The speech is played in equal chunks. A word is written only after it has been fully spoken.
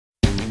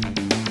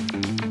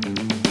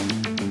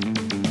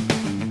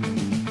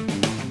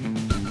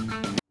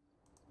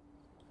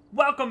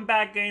Welcome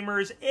back,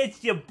 gamers.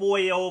 It's your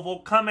boy Oval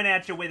coming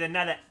at you with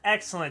another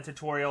excellent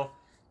tutorial.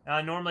 Now,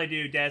 I normally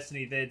do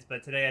Destiny vids,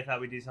 but today I thought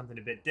we'd do something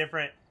a bit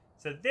different.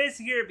 So this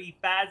here be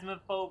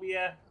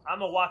Phasmophobia. I'm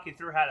going to walk you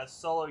through how to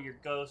solo your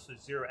ghost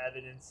with zero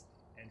evidence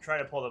and try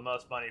to pull the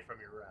most money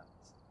from your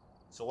rounds.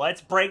 So let's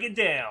break it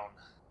down.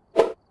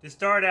 To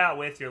start out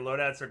with, your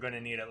loadouts are going to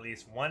need at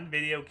least one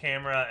video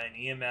camera, an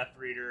EMF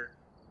reader,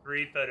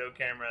 3 photo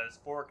cameras,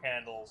 4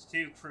 candles,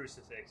 2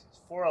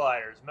 crucifixes, 4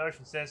 lighters,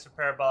 motion sensor,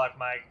 parabolic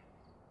mic,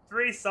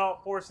 3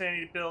 salt, 4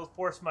 sanity pills,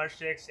 4 smudge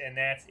sticks, and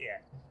that's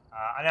it.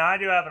 Now I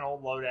do have an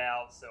old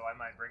loadout, so I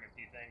might bring a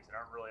few things that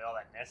aren't really all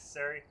that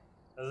necessary.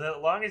 As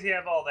long as you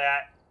have all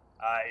that,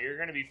 you're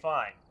going to be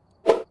fine.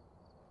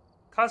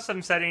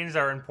 Custom settings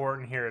are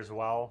important here as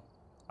well.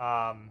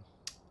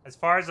 As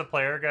far as the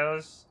player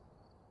goes,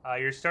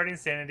 your starting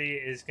sanity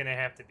is going to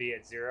have to be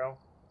at 0.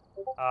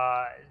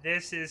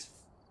 This is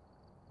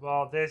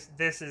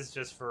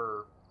just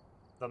for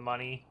the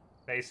money,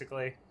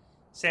 basically.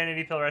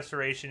 Sanity pill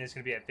restoration is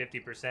going to be at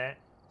 50%.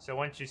 So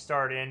once you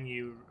start in,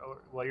 you're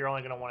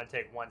only going to want to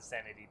take 1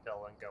 sanity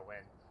pill and go in.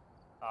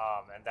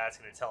 And that's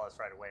going to tell us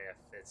right away if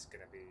it's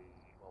going to be,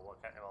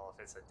 if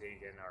it's a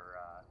Deegan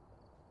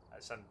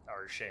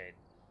or Shade.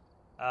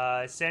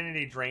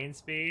 Sanity drain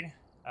speed,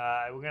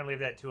 we're going to leave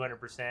that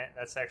 200%.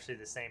 That's actually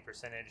the same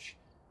percentage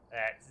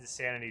that the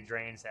sanity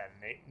drains at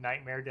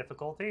nightmare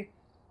difficulty.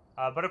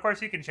 But of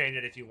course you can change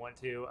it if you want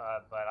to,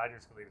 but I'm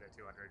just going to leave it at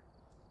 200.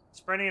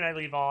 Sprinting I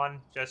leave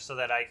on just so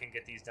that I can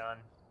get these done.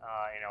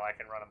 I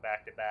can run them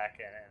back to back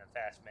in a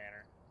fast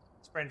manner.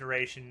 Sprint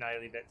duration I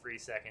leave at 3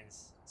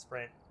 seconds.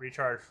 Sprint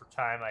recharge for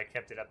time I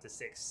kept it up to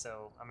 6.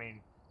 So I mean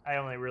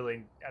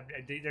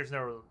there's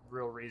no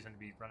real reason to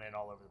be running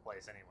all over the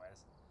place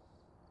anyways.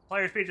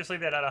 Player speed just leave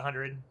that at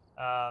 100.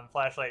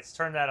 Flashlights,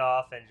 turn that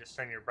off and just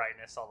turn your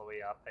brightness all the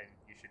way up and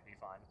you should be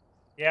fine.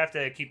 You have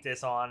to keep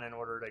this on in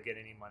order to get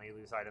any money,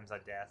 lose items on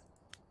death.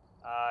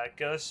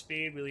 Ghost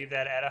speed, we leave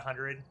that at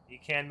 100. You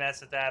can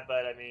mess with that,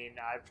 but I mean,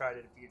 I've tried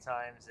it a few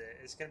times.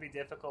 It's going to be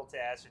difficult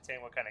to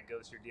ascertain what kind of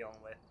ghost you're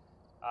dealing with.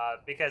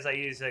 Because I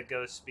use a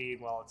ghost speed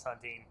while it's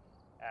hunting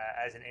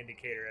as an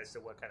indicator as to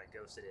what kind of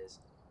ghost it is.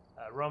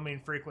 Roaming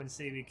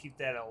frequency, we keep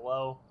that at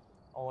low,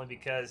 only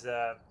because,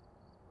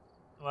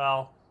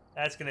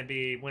 that's going to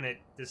be when it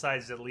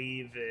decides to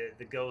leave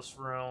the ghost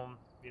room.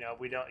 You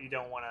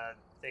don't want to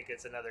think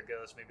it's another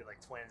ghost, maybe like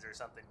twins or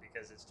something,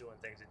 because it's doing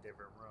things in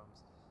different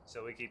rooms.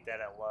 So we keep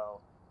that at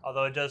low.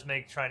 Although it does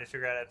make trying to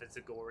figure out if it's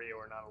a Goryo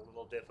or not a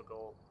little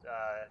difficult.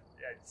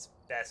 It's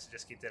best to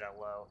just keep that at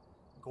low.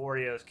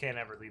 Goryos can't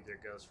ever leave their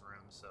ghost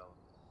room. So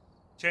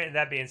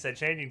that being said,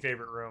 changing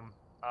favorite room,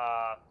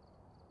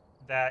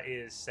 that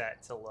is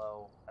set to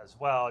low as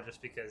well,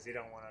 just because you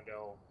don't want to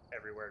go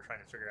everywhere trying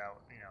to figure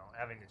out,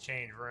 having to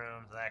change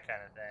rooms and that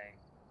kind of thing.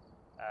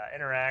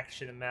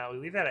 Interaction amount, we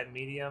leave that at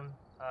medium,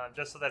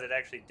 just so that it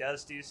actually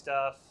does do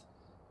stuff.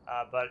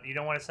 But you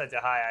don't want to set it to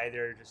high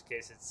either, just in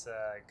case it's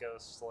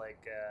ghosts like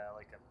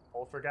a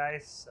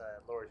poltergeist.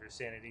 Lowers your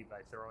sanity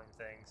by throwing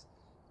things,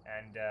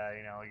 and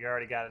you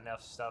already got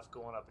enough stuff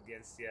going up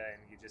against you,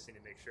 and you just need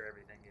to make sure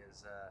everything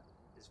is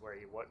where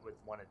you would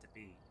want it to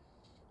be.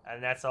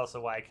 And that's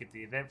also why I keep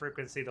the event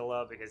frequency to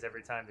low, because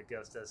every time the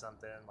ghost does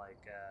something,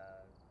 like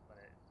when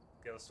it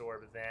goes to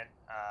orb event,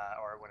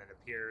 or when it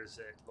appears,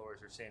 it lowers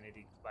your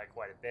sanity by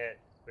quite a bit,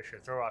 which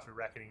should throw off your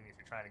reckoning if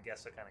you're trying to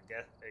guess what kind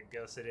of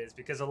ghost it is,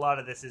 because a lot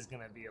of this is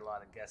going to be a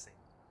lot of guessing.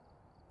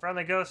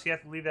 Friendly ghost, you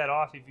have to leave that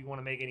off if you want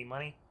to make any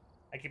money.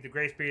 I keep the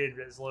grace period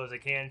as low as I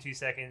can. 2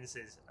 seconds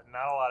is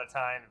not a lot of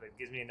time, but it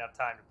gives me enough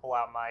time to pull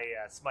out my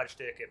smudge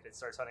stick if it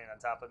starts hunting on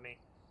top of me.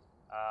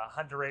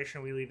 Hunt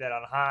duration, we leave that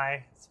on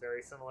high. It's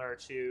very similar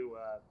to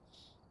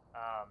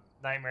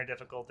nightmare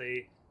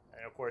difficulty.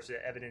 And of course,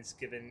 the evidence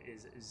given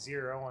is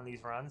 0 on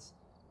these runs.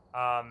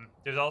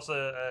 There's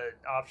also an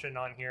option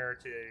on here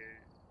to,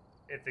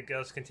 if the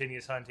ghost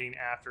continues hunting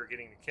after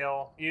getting the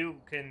kill, you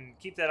can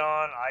keep that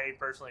on. I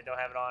personally don't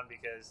have it on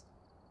because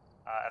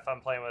if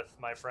I'm playing with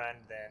my friend,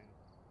 then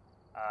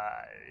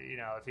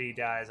if he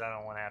dies, I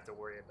don't want to have to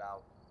worry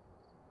about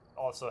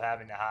also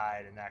having to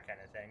hide and that kind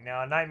of thing.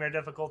 Now, nightmare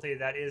difficulty,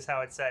 that is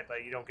how it's set,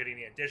 but you don't get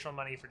any additional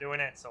money for doing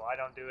it, so I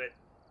don't do it.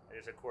 It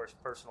is, of course,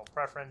 personal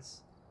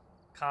preference.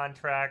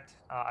 Contract,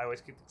 I always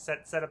keep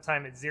setup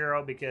time at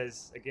 0,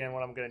 because again,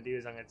 what I'm going to do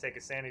is I'm going to take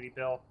a sanity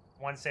pill,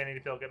 1 sanity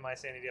pill, get my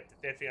sanity up to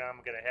 50, and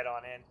I'm going to head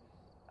on in.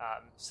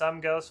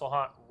 Some ghosts will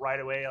hunt right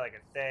away, like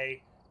a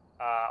Fae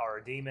or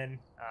a demon.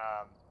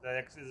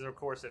 There's of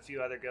course a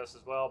few other ghosts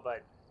as well,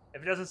 but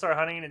if it doesn't start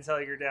hunting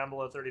until you're down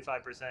below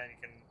 35%, you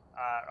can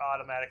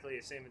automatically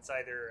assume it's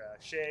either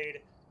a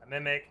Shade, a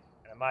Mimic,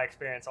 and in my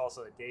experience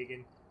also a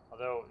Dagon,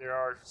 although there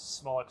are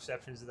small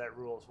exceptions to that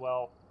rule as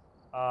well.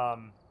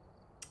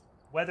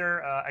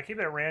 Weather, I keep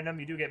it at random.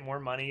 You do get more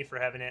money for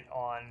having it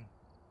on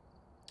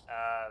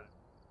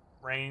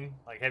rain,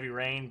 like heavy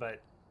rain,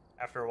 but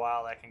after a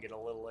while that can get a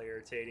little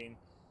irritating.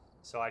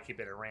 So I keep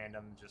it at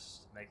random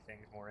just to make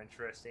things more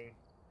interesting.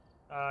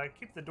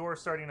 Keep the door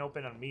starting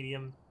open on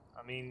medium.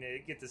 I mean,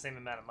 it get the same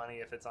amount of money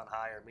if it's on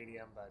high or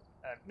medium, but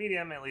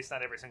medium, at least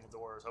not every single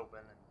door is open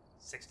in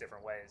 6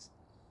 different ways.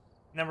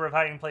 Number of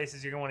hiding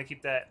places, you're going to want to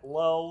keep that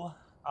low.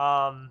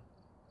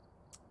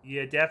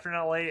 You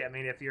definitely, I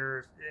mean, if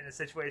you're in a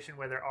situation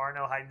where there are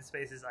no hiding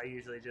spaces, I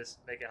usually just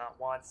make it hunt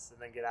once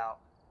and then get out.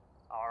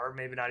 Or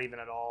maybe not even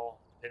at all,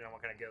 depending on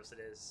what kind of ghost it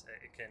is.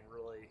 It can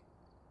really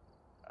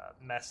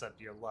mess up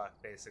your luck,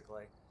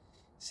 basically.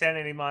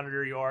 Sanity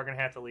monitor you are going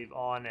to have to leave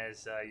on,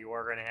 as you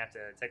are going to have to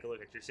take a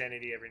look at your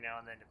sanity every now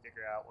and then to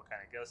figure out what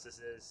kind of ghost this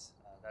is.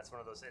 That's one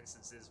of those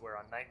instances where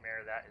on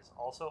Nightmare that is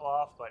also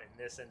off, but in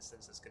this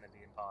instance it's going to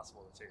be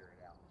impossible to figure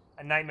it out.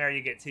 On Nightmare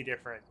you get 2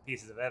 different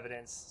pieces of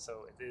evidence,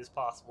 so it is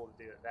possible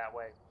to do it that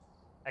way.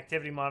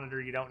 Activity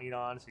monitor you don't need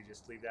on, so you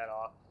just leave that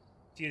off.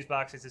 Fuse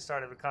box is the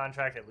start of a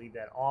contract, I leave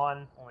that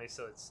on, only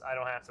so I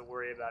don't have to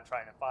worry about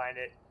trying to find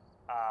it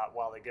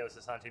while the ghost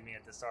is hunting me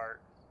at the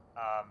start.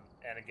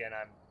 And again,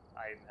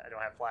 I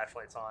don't have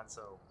flashlights on,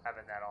 so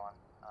having that on,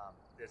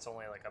 it's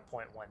only like a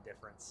 0.1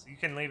 difference. You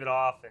can leave it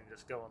off and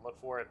just go and look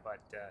for it, but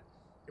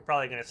you're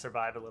probably going to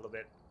survive a little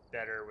bit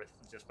better with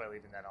just by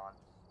leaving that on.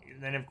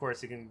 And then, of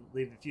course, you can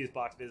leave the fuse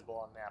box visible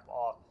on map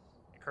off.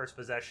 Cursed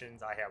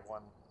possessions, I have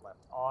one left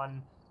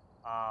on,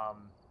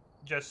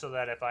 just so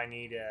that if I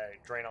need to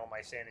drain all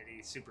my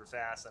sanity super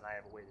fast, then I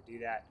have a way to do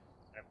that.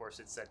 And of course,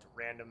 it's set to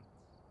random.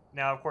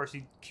 Now, of course,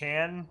 you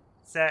can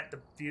set the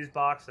fuse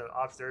box. So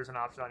there's an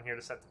option on here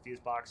to set the fuse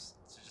box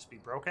to just be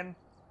broken.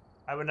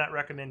 I would not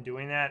recommend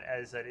doing that,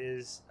 as that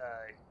is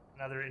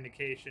another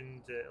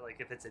indication to,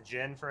 like, if it's a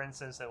gen, for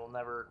instance, that will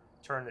never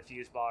turn the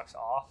fuse box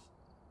off.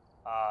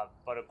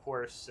 But of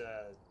course,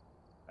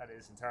 that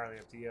is entirely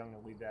up to you. I'm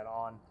gonna leave that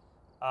on.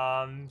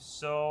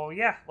 So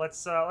yeah,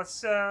 let's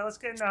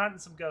get into hunting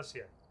some ghosts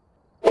here.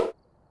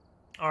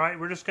 All right,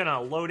 we're just gonna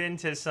load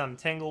into some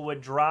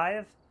Tanglewood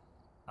Drive.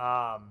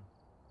 I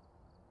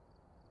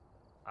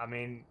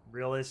mean,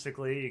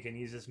 realistically, you can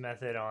use this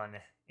method on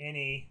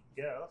any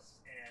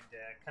ghost and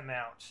come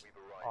out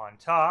on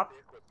top.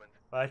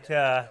 But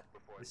there's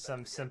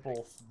some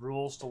simple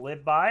rules to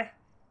live by.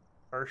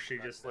 First,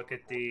 you just look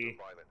at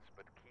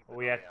what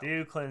we have to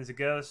do: cleanse the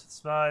ghost with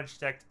smudge,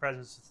 detect the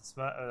presence with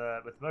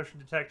the motion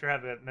detector,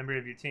 have a member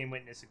of your team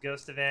witness a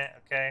ghost event.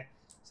 Okay,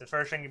 so the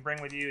first thing you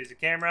bring with you is a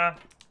camera,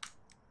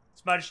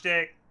 smudge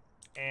stick,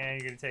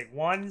 and you're going to take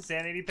 1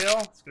 sanity pill.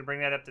 It's going to bring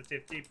that up to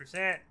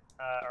 50%,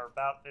 or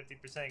about 50%.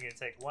 You're going to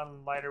take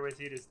 1 lighter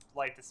with you to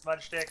light the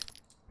smudge stick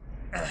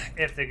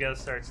if the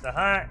ghost starts to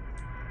hunt.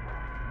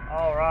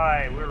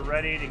 Alright, we're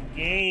ready to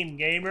game,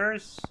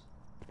 gamers.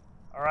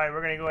 Alright,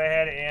 we're going to go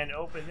ahead and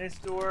open this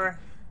door.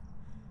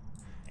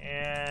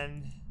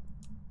 And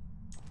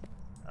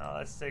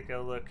let's take a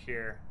look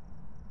here.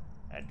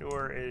 That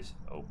door is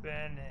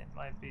open. It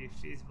might be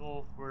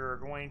feasible. We're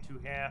going to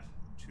have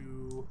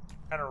to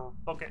kind of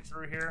book it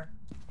through here.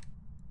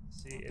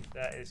 See if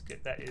that is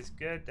good. That is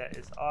good. That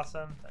is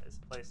awesome. That is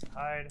a place to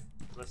hide.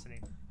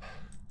 Listening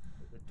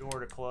for the door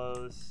to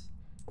close,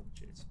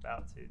 which it's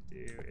about to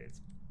do.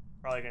 It's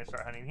probably going to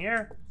start hunting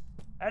here.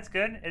 That's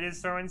good. It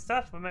is throwing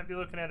stuff. We might be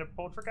looking at a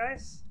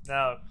poltergeist.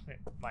 No, it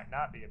might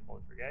not be a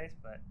poltergeist,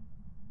 but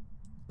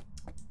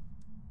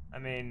I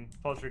mean,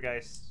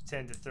 poltergeists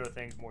tend to throw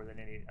things more than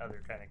any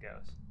other kind of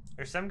ghost.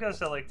 There's some ghosts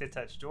that like to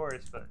touch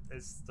doors, but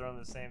it's throwing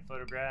the same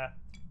photograph.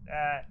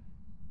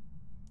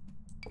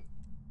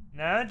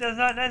 No, it does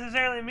not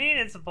necessarily mean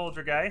it's a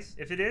poltergeist.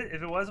 If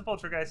it was a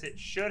poltergeist, it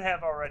should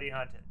have already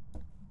hunted.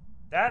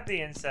 That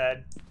being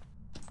said,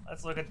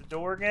 let's look at the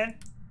door again.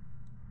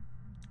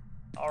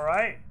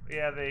 Alright, we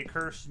have a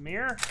cursed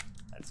mirror.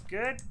 That's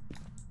good.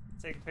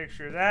 Take a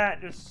picture of that.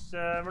 Just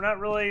we're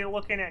not really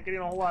looking at getting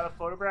a whole lot of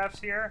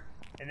photographs here.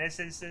 In this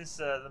instance,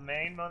 the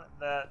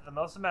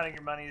most amount of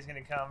your money is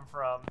going to come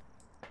from,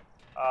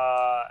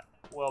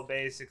 well,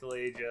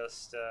 basically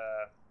just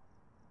the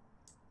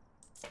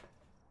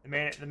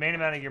main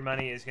amount of your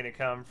money is going to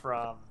come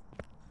from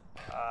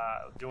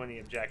doing the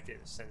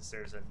objectives, since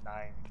there's a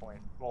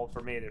well,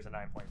 for me there's a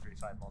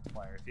 9.35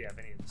 multiplier. If you have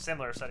any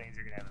similar settings,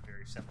 you're going to have a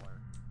very similar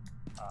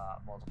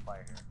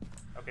multiplier here.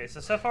 Okay,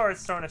 so far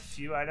it's thrown a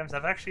few items.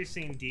 I've actually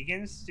seen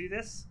Deegans do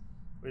this,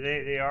 where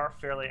they are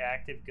fairly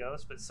active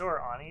ghosts, but so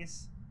are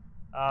Anis.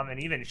 And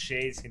even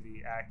Shades can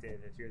be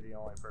active if you're the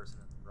only person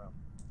in the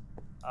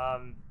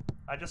room.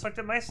 I just looked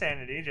at my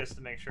sanity just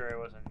to make sure I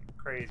wasn't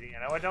crazy,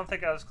 and I don't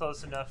think I was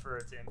close enough for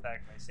it to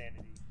impact my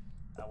sanity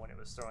when it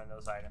was throwing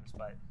those items,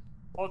 but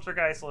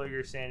poltergeist lower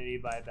your sanity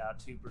by about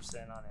 2%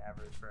 on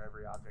average for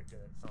every object that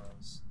it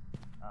throws,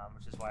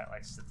 which is why it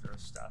likes to throw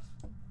stuff.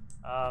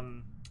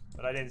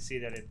 But I didn't see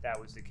that that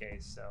was the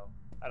case, so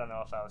I don't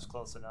know if I was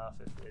close enough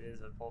if it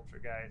is a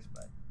poltergeist,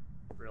 but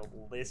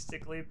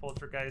realistically,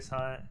 poltergeist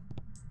hunt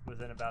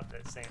within about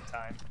that same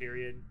time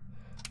period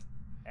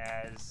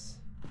as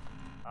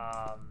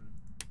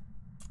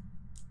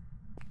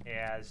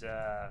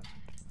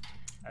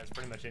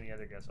pretty much any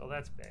other ghost. Oh,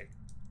 that's big.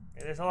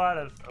 Yeah, there's a lot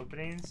of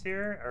openings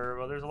here,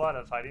 well, there's a lot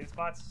of hiding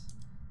spots.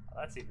 Oh,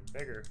 that's even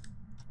bigger.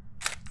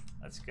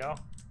 Let's go.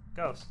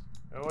 Ghost.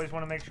 You always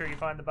want to make sure you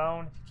find the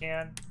bone if you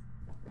can.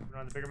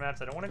 on the bigger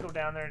maps. I don't want to go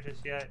down there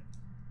just yet.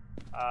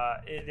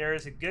 There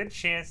is a good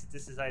chance that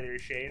this is either a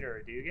shade or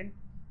a Dugan.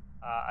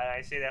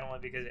 I say that only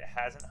because it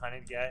hasn't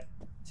hunted yet.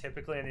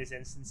 Typically in these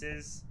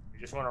instances, you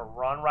just want to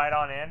run right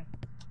on in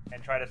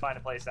and try to find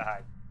a place to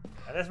hide.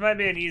 Now this might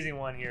be an easy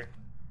one here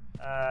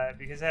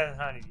because it hasn't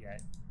hunted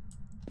yet.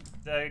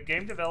 The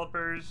game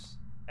developers,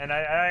 and I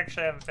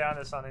actually haven't found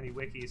this on any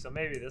wiki, so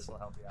maybe this will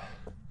help you out.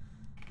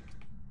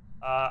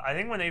 I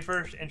think when they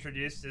first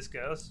introduced this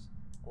ghost,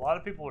 a lot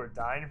of people were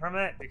dying from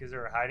it because they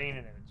were hiding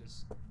and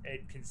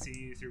it can see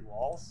you through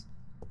walls.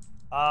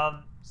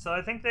 So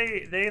I think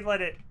they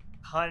let it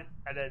hunt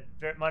at a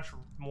much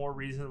more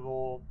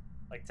reasonable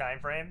like time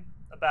frame,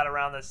 about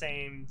around the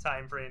same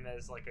time frame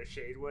as like a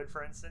shade would,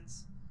 for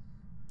instance.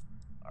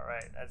 All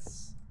right,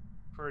 that's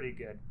pretty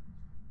good.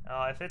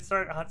 If it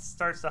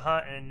starts to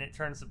hunt and it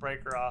turns the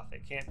breaker off,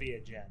 it can't be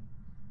a gen.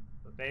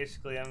 But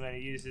basically, I'm going to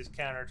use this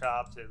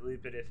countertop to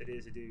loop it if it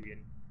is a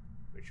Dugan,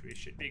 which we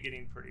should be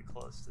getting pretty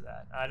close to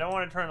that. I don't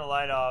want to turn the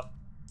light off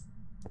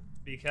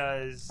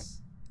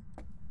because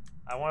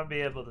I want to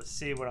be able to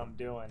see what I'm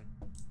doing.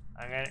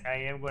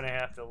 I am going to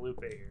have to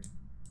loop it here.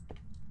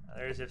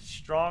 There's a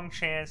strong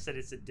chance that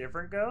it's a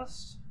different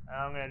ghost.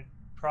 I'm going to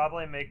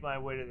probably make my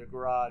way to the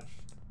garage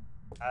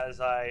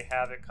as I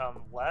have it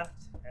come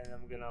left, and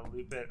I'm going to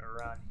loop it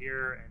around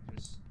here and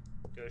just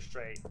go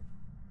straight.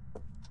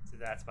 So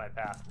that's my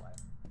pathway.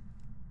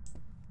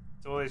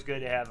 It's always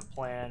good to have a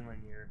plan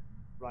when you're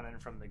running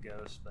from the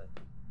ghost, but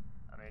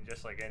I mean,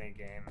 just like any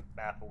game,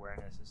 map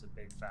awareness is a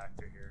big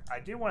factor here. I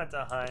do want it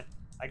to hunt.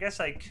 I guess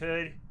I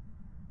could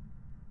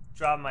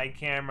drop my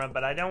camera,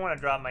 but I don't want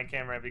to drop my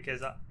camera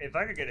because if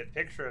I could get a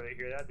picture of it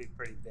here, that'd be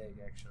pretty big,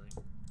 actually.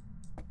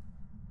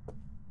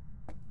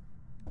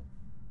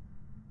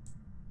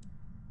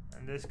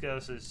 And this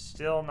ghost is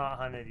still not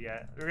hunted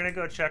yet. We're gonna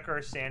go check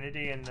our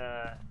sanity in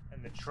the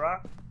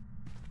truck.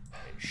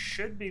 It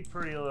should be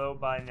pretty low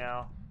by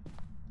now.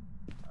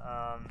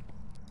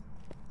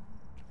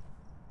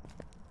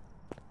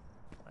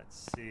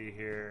 Let's see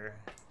here.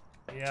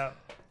 Yep,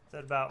 it's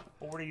at about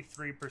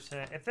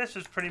 43%. If this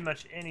was pretty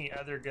much any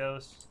other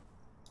ghost,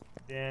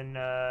 then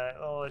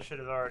well, it should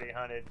have already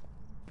hunted.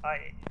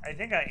 I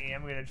think I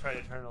am gonna try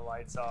to turn the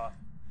lights off,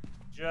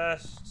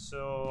 just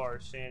so our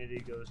sanity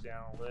goes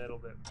down a little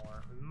bit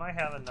more. We might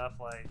have enough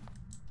light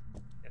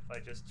if I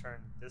just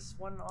turn this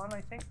one on,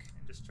 I think,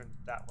 and just turn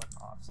that one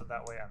off. So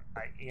that way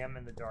I am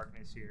in the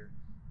darkness here,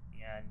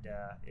 and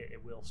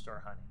it will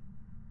start hunting.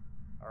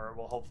 Or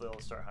well, hopefully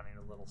it'll start hunting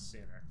a little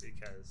sooner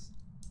because,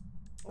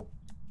 oh,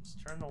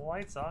 just turn the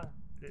lights on.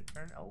 Did it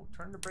turn? Oh,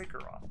 turn the breaker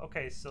off.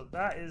 Okay, so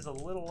that is a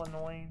little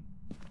annoying.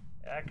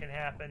 That can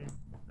happen.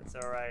 That's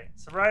all right.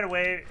 So right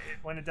away,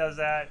 when it does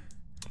that,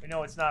 we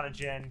know it's not a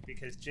gen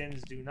because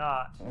gens do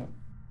not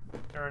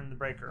turn the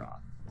breaker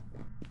off.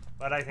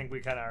 But I think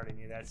we kind of already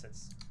knew that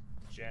since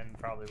gen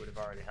probably would have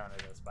already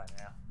hunted us by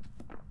now.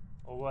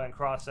 We'll go ahead and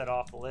cross that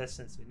off the list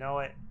since we know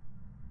it.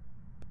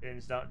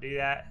 Gens don't do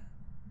that.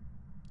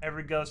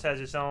 Every ghost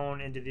has its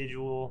own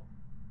individual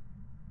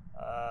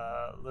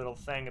little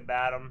thing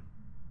about them,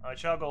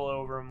 which I'll go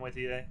over them with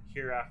you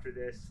here after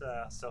this,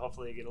 so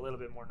hopefully you get a little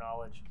bit more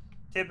knowledge.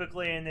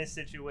 Typically in this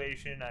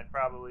situation, I'd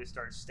probably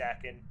start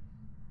stacking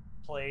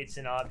plates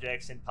and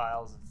objects in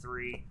piles of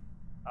 3.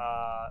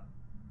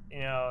 You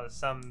know,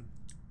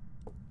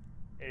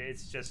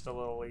 it's just a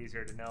little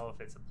easier to know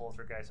if it's a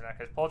poltergeist or not,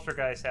 because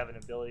poltergeists have an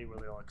ability where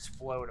they'll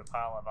explode a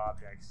pile of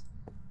objects,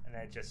 and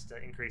that just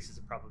increases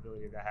the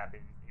probability of that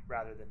happening,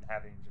 rather than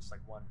having just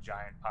like one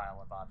giant pile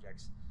of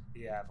objects.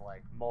 You have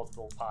like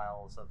multiple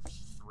piles of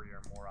 3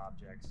 or more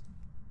objects.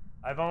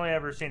 I've only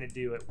ever seen it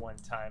do it one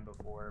time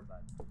before,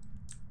 but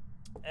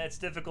it's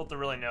difficult to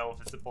really know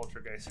if it's a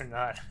poltergeist or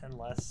not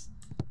unless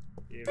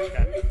you've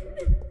got...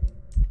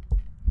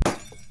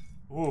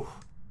 Ooh,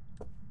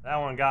 that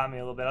one got me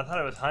a little bit. I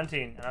thought it was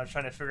hunting, and I was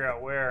trying to figure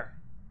out where,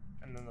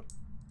 and then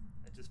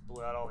it just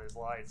blew out all these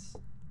lights.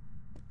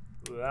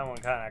 Ooh, that one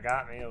kind of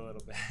got me a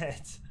little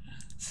bit.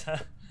 So,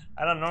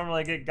 I don't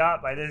normally get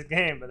got by this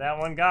game, but that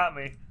one got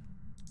me.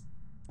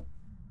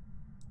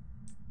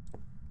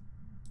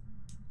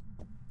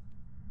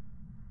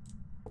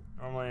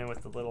 Normally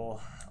with the little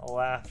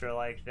laughter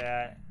like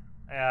that.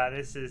 Yeah,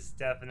 this is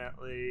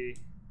definitely...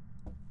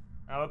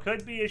 Now, it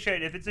could be a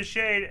shade. If it's a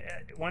shade,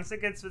 once it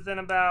gets within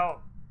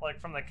about,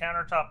 like from the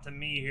countertop to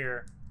me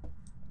here,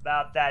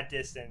 about that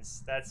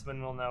distance, that's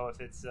when we'll know if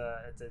it's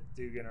a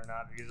Dugan or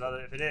not. Because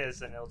if it is,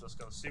 then it'll just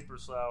go super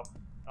slow.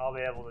 I'll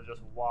be able to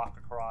just walk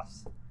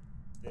across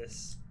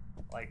this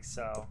like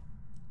so.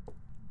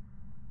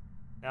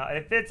 Now,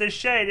 if it's a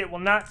shade, it will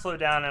not slow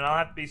down, and I'll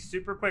have to be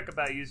super quick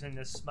about using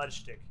this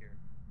smudge stick here.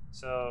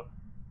 So,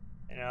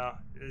 you know,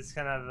 it's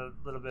kind of a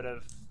little bit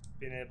of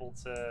being able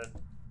to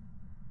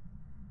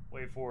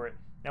wait for it.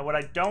 Now, what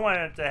I don't want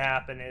it to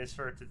happen is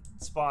for it to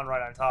spawn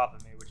right on top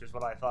of me, which is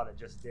what I thought it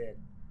just did.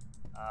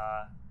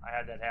 I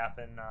had that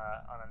happen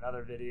on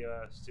another video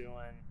I was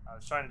doing. I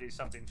was trying to do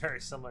something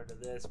very similar to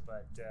this,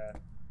 but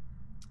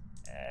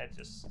it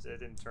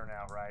didn't turn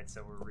out right,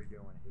 so we're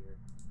redoing it here.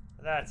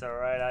 But that's all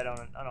right. I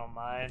don't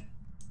mind.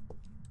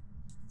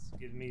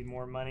 give me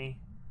more money.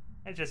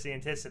 And just the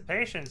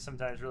anticipation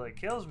sometimes really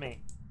kills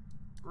me.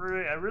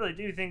 I really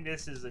do think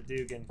this is a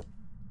Dugan.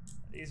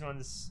 These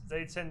ones,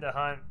 they tend to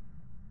hunt.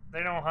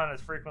 They don't hunt as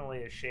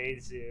frequently as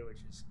shades do,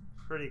 which is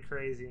pretty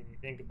crazy when you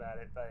think about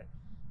it. But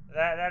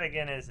that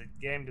again is a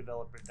game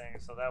developer thing,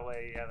 so that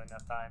way you have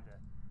enough time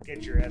to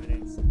get your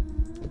evidence.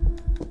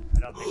 I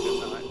don't think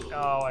that's a hunt.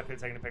 Oh, I could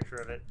have taken a picture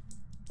of it.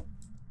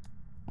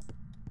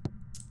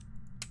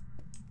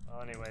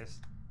 Well,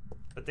 anyways.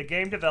 But the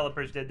game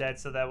developers did that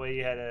so that way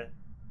you had a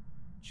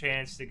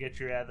chance to get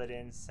your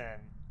evidence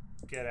and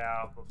get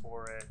out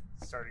before it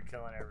started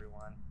killing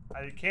everyone.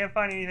 I can't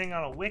find anything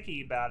on a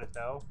wiki about it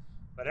though,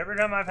 but every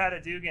time I've had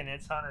a Dugan,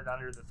 it's hunted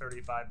under the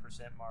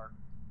 35% mark,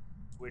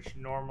 which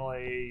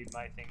normally you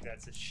might think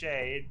that's a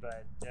shade,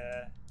 but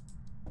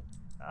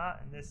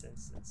not in this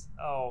instance.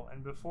 Oh,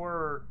 and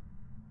before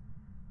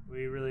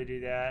we really do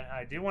that,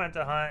 I do want it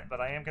to hunt,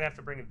 but I am going to have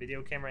to bring a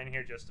video camera in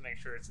here just to make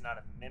sure it's not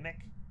a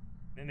mimic.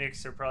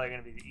 Mimics are probably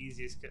going to be the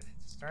easiest.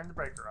 Just turn the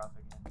breaker off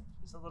again.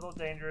 It's a little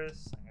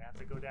dangerous. I'm going to have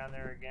to go down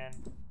there again.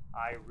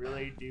 I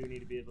really do need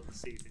to be able to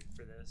see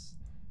for this,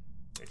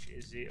 which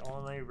is the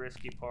only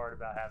risky part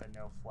about having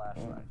no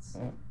flashlights.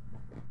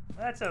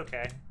 That's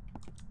okay.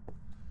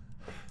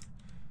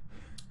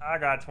 I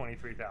got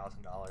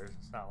 $23,000.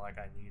 It's not like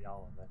I need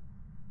all of it.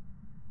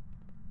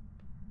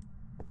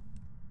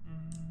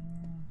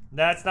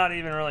 That's not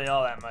even really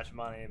all that much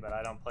money, but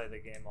I don't play the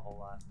game a whole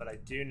lot. But I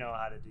do know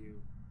how to do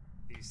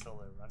these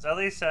solo runs. At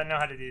least I know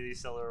how to do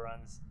these solo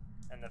runs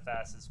in the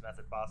fastest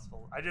method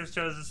possible. I just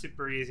chose a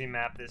super easy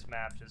map, this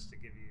map, just to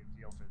give you a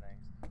feel for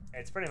things.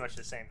 It's pretty much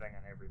the same thing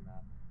on every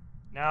map.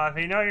 Now, if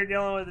you know you're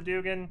dealing with a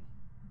Dugan,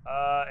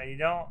 and you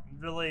don't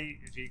really,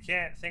 if you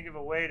can't think of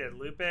a way to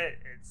loop it,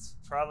 it's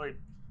probably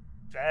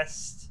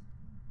best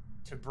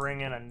to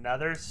bring in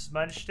another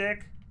smudge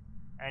stick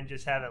and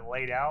just have it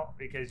laid out,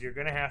 because you're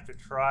going to have to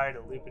try to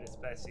loop it as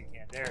best you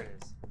can. There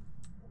it is.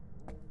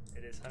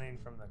 It is hunting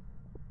from the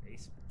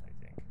basement, I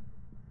think.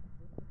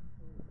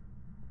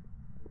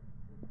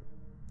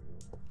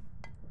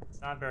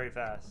 It's not very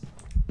fast.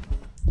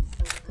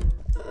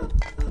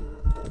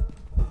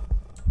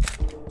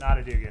 Not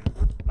a Dugan.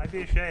 Might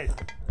be a shade.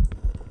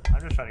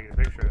 I'm just trying to get a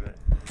picture of it.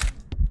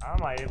 How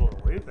am I able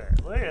to loop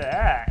it? Look at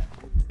that.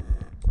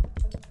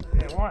 I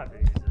didn't want to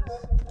use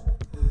this.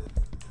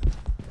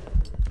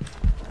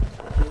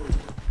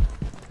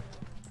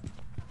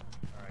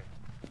 Alright.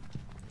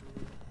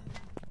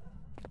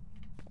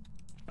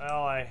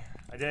 Well, I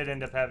did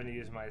end up having to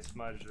use my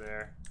smudge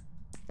there.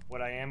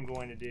 What I am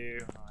going to do...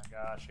 Oh my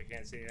gosh, I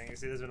can't see anything. You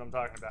see, this is what I'm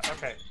talking about.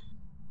 Okay.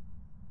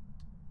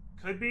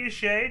 Could be a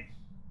shade.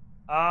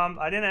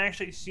 I didn't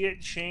actually see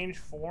it change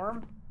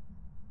form.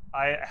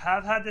 I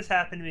have had this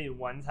happen to me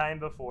one time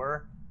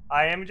before.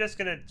 I am just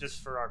going to,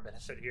 just for our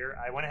benefit here,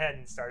 I went ahead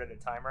and started a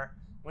timer.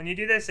 When you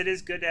do this, it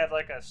is good to have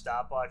like a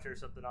stopwatch or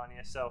something on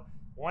you. So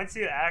once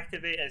you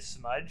activate a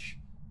smudge,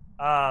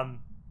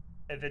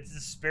 if it's a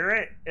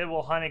spirit, it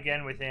will hunt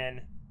again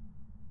within,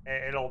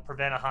 it'll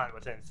prevent a hunt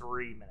within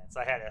 3 minutes.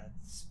 I had a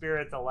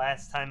spirit the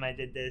last time I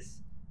did this.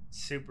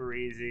 Super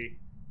easy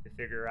to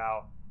figure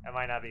out. It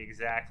might not be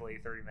exactly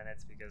 30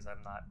 minutes because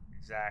I'm not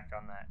exact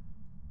on that.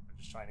 I'm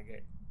just trying to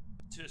get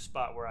to a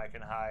spot where I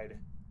can hide.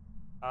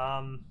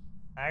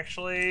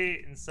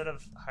 Actually, instead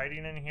of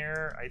hiding in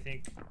here, I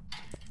think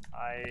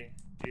I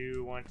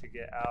do want to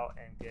get out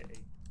and get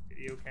a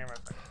video camera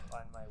if I can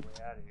find my way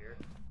out of here.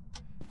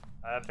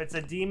 If it's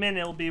a demon,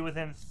 it'll be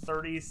within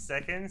 30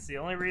 seconds. The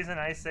only reason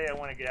I say I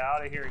want to get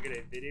out of here and get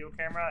a video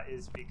camera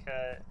is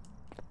because,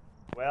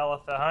 well,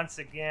 if it hunts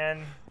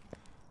again,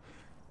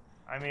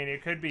 I mean,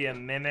 it could be a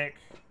mimic,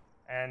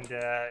 and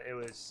it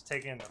was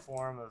taking the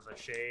form of a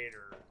shade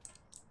or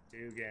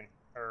Dugan,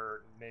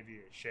 or maybe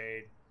a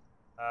shade.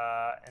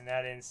 In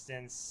that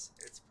instance,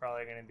 it's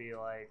probably going to be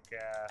like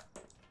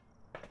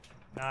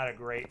not a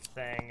great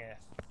thing if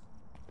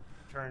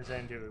it turns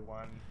into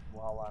one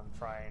while I'm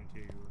trying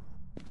to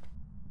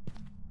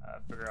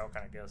figure out what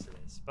kind of ghost it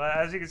is. But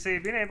as you can see,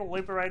 being able to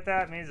loop it right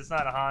that means it's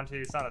not a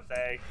Hantu, it's not a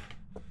Fae.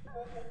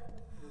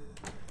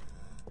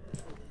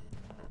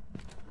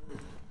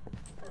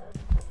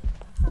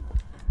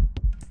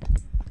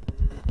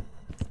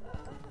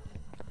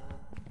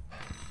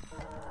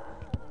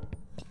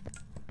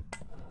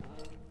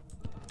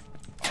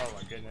 Oh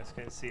my goodness,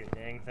 couldn't see a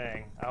dang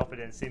thing. I hope it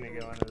didn't see me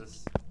go into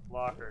this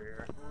locker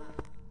here.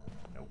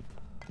 Nope.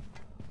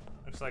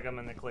 Looks like I'm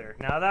in the clear.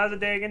 Now, if that was a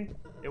Dagon,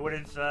 it would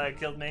have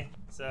killed me.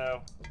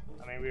 So,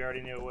 I mean, we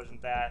already knew it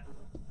wasn't that.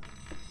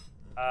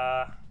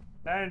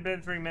 It hadn't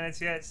been 3 minutes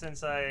yet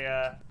since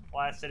I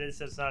last did it,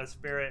 so it's not a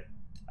spirit.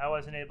 I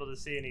wasn't able to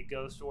see any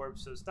ghost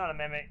orbs, so it's not a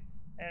mimic.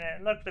 And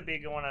it looked to be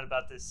going at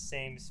about the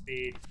same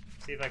speed.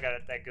 See if I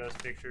got that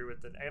ghost picture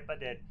with the... Yep, I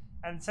did.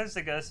 And since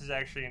the ghost is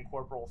actually in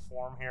corporal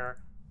form here,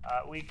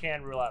 we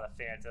can rule out a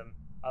phantom.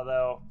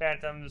 Although,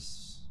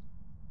 phantoms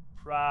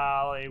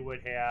probably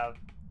would have...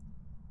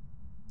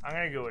 I'm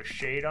going to go with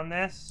shade on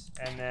this,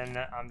 and then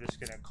I'm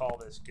just going to call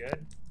this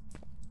good.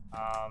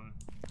 I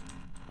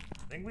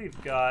think we've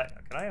got...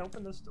 Can I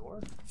open this door?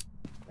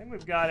 I think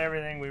we've got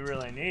everything we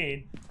really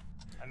need.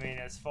 I mean,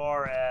 as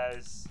far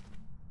as...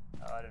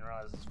 Oh, I didn't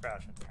realize it was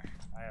crouching there.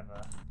 I have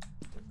a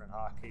different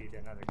hotkey to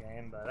another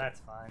game, but that's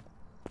fine.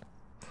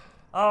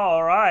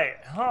 Alright.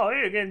 Oh,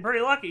 we're getting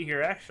pretty lucky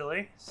here,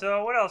 actually.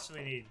 So, what else do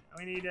we need?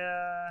 We need,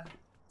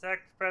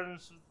 detect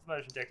presence with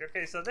motion detector.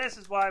 Okay, so this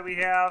is why we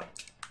have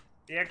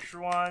the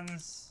extra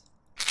ones.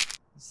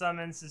 In some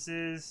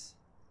instances,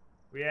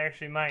 we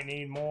actually might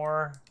need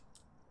more.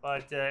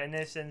 But, in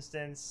this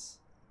instance,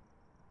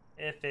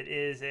 if it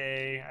is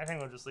a... I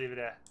think we'll just leave it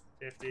at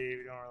 50.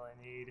 We don't really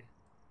need...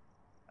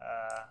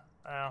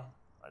 well,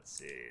 let's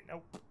see.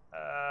 Nope.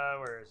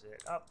 Where is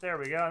it? Oh, there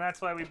we go. And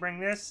that's why we bring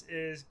this,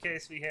 is in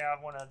case we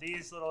have one of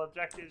these little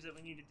objectives that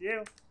we need to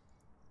do.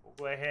 We'll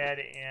go ahead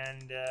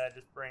and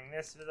just bring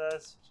this with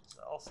us, which is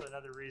also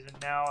another reason.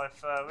 Now,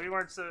 if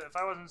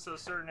I wasn't so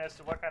certain as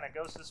to what kind of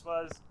ghost this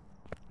was,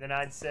 then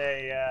I'd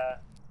say,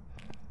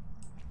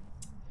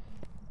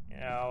 you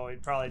know,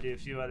 we'd probably do a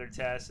few other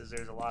tests, as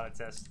there's a lot of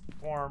tests to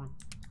perform.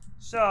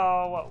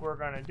 So what we're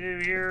gonna do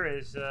here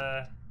is,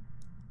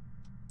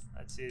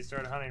 let's see, it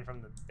started hunting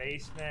from the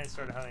basement,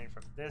 started hunting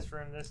from this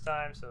room this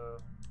time,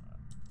 so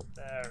put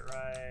that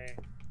right,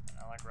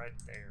 like right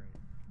there.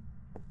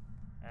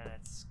 And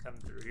it's come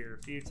through here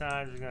a few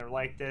times. We're gonna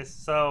like this.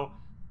 So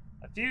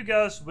a few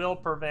ghosts will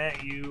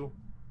prevent you,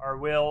 or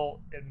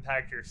will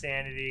impact your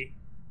sanity,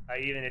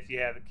 even if you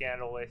have a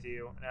candle with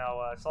you.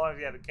 Now, as long as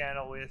you have a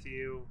candle with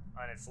you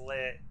and it's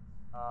lit,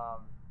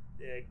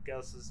 the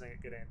ghost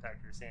isn't gonna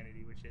impact your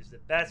sanity, which is the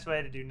best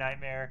way to do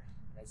Nightmare,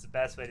 and it's the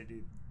best way to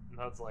do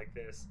modes like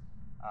this.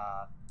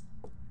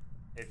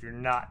 If you're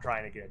not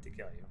trying to get it to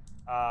kill you.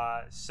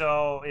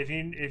 So if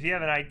you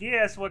have an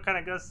idea as to what kind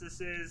of ghost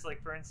this is,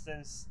 like for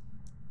instance,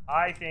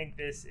 I think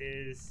this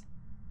is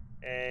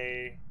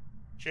a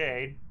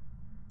shade.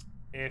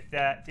 If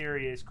that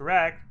theory is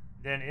correct,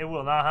 then it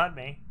will not hunt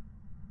me.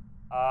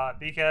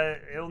 Because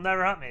it will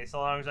never hunt me so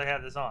long as I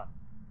have this on.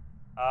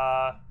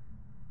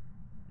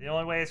 The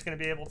only way it's going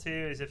to be able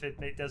to is if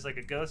it does like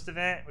a ghost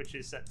event, which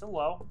is set to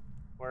low,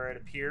 where it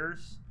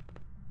appears.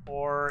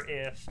 Or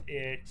if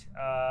it,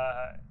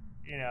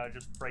 you know,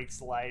 just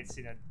breaks lights,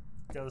 you know,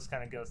 those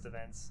kind of ghost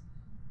events.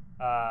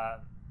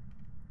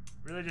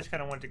 Really just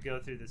kind of want to go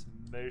through this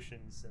motion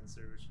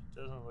sensor, which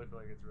doesn't look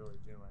like it's really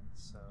doing.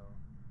 So,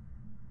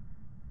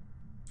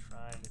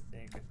 trying to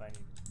think if I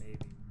need to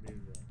maybe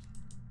move it.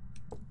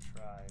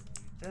 Try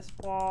maybe this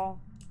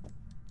wall.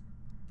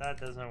 That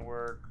doesn't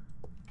work.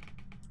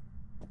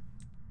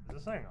 Is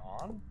this thing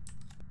on?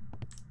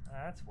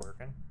 That's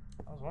working.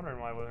 I was wondering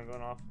why it wasn't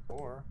going off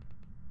before.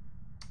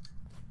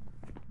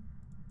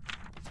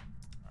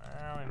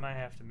 Well, we might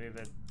have to move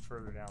it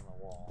further down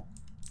the wall.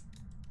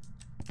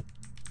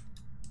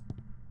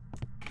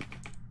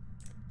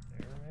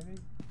 There, maybe?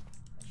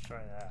 Let's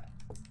try that.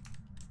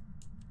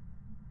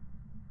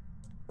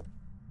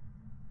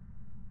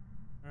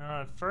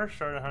 It first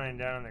started hunting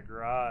down in the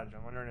garage.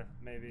 I'm wondering if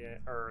maybe,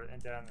 or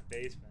down in the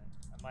basement.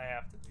 I might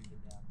have to move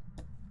it down.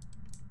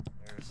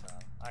 There's some.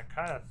 I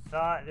kind of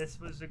thought this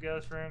was the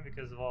ghost room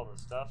because of all the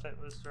stuff it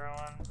was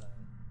throwing, but,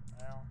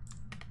 well.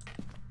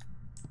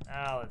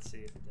 Now let's see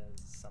if it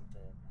does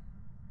something.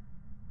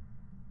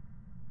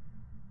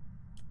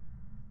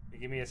 You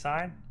give me a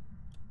sign?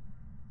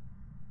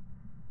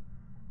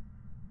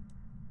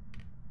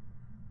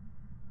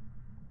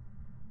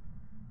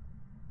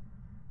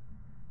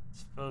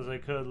 Suppose I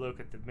could look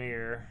at the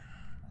mirror.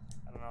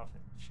 I don't know if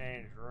it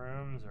changed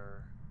rooms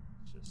or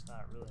it's just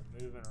not really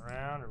moving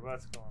around or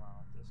what's going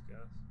on with this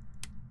ghost.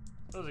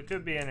 Suppose it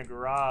could be in a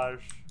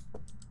garage.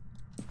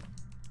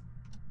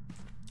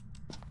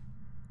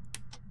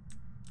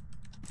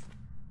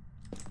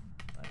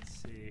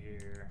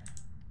 Here,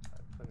 I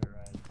put it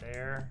right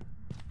there.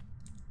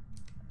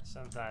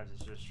 Sometimes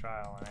it's just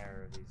trial and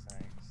error of these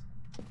things.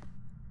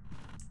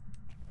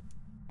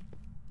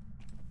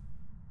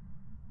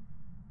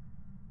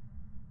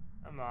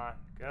 Come on,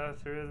 go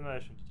through the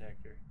motion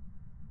detector.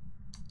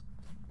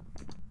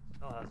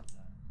 Still hasn't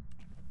done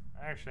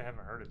it. I actually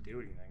haven't heard it do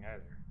anything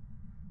either.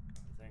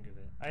 Come to think of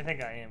it, I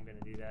think I am going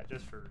to do that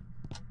just for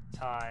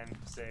time's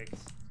sake.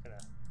 It's going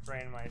to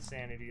drain my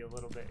sanity a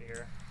little bit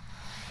here.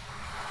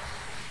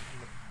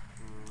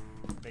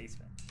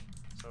 Basement.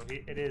 So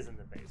it is in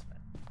the basement.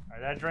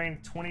 Alright, that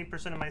drained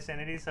 20% of my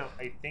sanity, so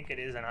I think it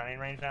is in hunting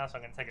range now, so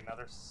I'm going to take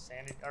another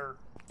sanity, or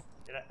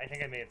I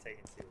think I may have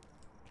taken 2.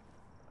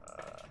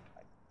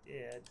 I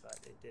did, but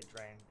it did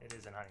drain. It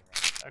is in hunting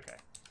range. Okay.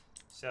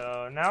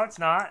 So now it's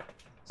not,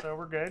 so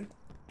we're good.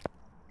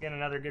 Again,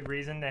 another good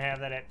reason to have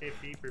that at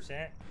 50%. Did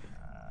it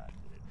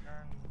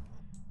turn?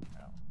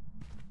 No.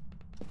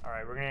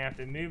 Alright, we're going to have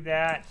to move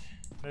that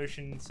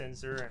motion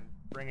sensor and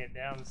bring it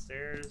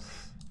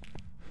downstairs.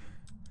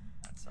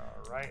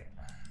 Alright.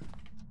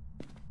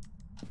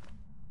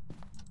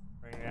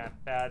 Bring that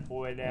bad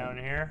boy down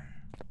here.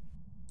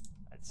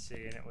 Let's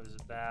see, and it was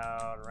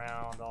about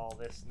around all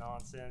this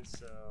nonsense,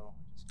 so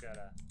just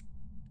gotta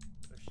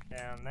push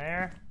down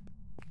there.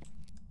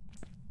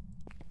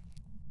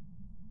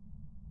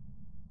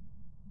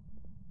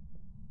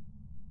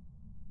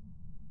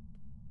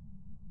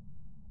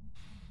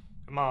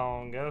 Come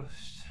on,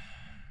 ghost.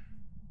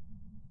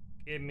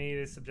 Give me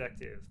this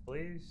objective,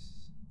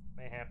 please.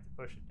 May have to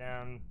push it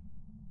down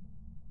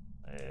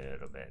a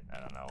little bit. I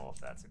don't know if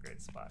that's a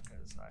great spot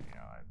because I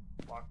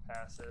walk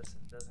past this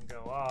and it doesn't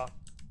go off.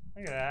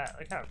 Look at that.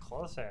 Look how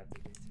close I have to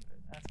be to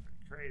it. That's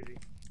pretty crazy.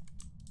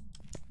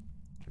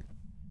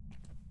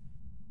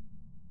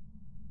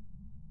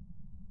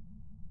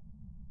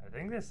 I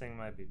think this thing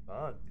might be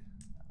bugged.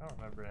 I don't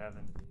remember it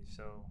having to be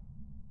so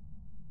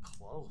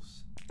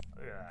close.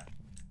 Look at that.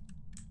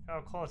 How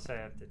close I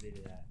have to be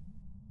to that.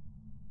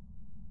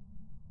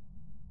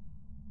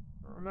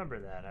 I don't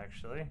remember that,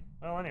 actually.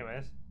 Well,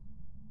 anyways.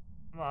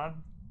 Come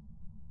on.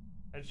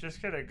 It's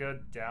just gonna go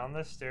down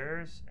the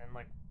stairs and,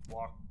 like,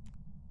 walk.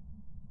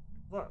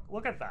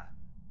 Look at that.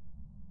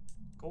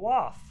 Go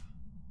off.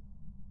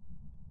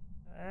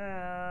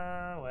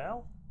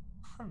 Well.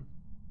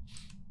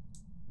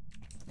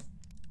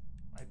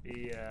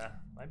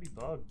 Might be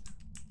bugged.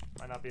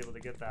 Might not be able to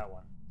get that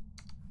one.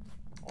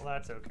 Well,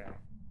 that's okay.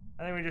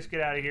 I think we just get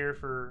out of here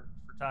for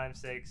time's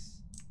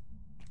sakes.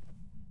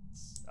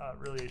 It's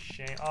really a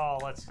shame. Oh,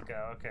 let's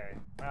go. Okay.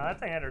 Now that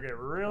thing had to get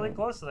really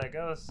close to that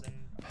ghost, and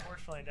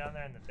unfortunately down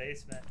there in the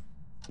basement,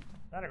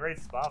 not a great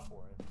spot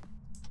for it.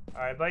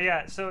 All right, but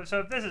yeah. So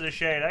if this is a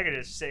shade, I could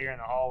just sit here in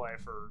the hallway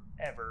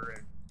forever,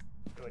 and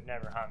it would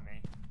never hunt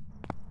me.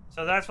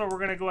 So that's what we're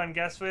gonna go ahead and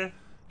guess with.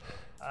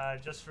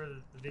 Just for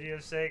the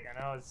video's sake. I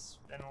know it's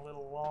been a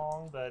little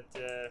long, but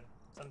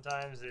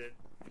sometimes it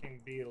can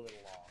be a little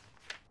long.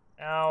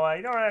 Now,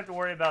 you don't have to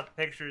worry about the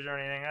pictures or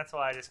anything. That's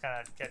why I just kind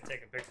of kept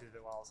taking pictures of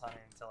it while I was hunting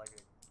until I get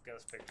a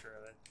ghost picture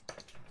of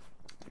it.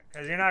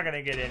 Because you're not going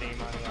to get any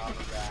money off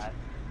of that.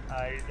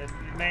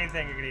 The main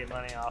thing you're going to get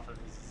money off of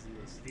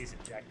is these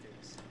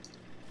objectives.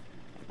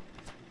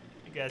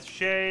 You guys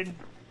shade.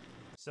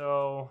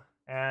 So,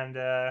 and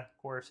of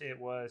course it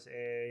was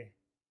a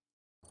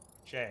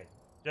shade.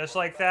 Just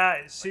like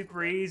that, it's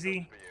super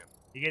easy.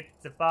 You get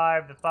the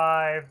 5 to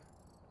 5,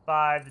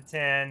 5 to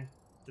 10,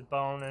 the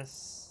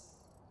bonus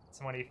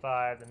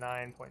 25, the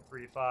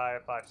 9.35,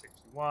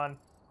 561. Of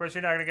course,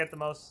 you're not going to get the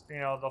most,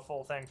 the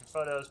full thing for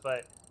photos,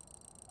 but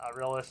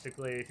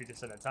realistically, if you're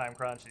just in a time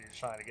crunch and you're just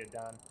trying to get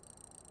done,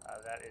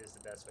 that is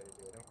the best way to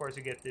do it. And of course,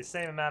 you get the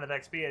same amount of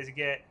XP as you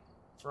get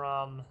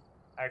from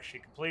actually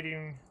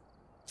completing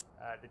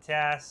the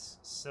tasks.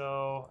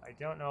 So I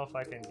don't know if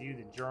I can view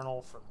the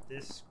journal from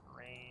this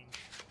screen.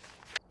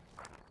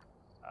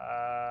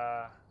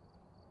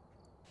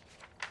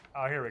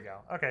 Oh, here we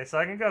go. Okay, so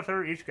I can go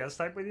through each ghost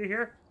type with you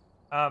here.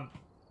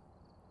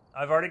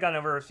 I've already gone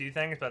over a few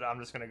things, but I'm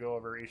just going to go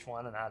over each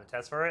one and how to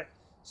test for it.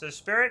 So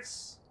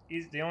spirits,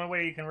 the only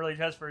way you can really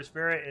test for a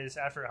spirit is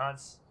after it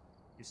hunts.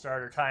 You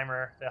start a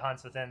timer that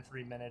hunts within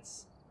 3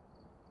 minutes.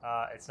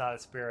 It's not a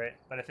spirit.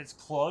 But if it's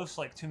close,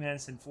 like 2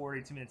 minutes and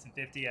 40, 2 minutes and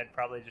 50, I'd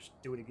probably just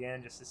do it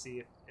again just to see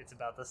if it's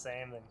about the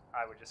same. Then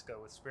I would just go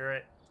with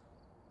spirit.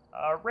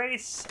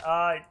 Race,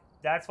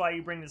 that's why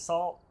you bring the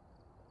salt.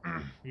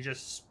 You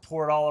just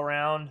pour it all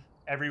around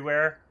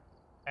everywhere.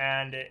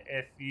 And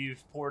if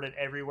you've poured it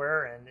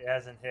everywhere and it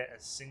hasn't hit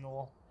a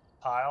single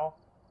pile,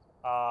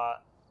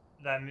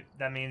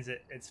 that means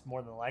it's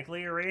more than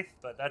likely a wraith,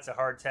 but that's a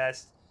hard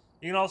test.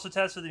 You can also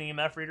test with an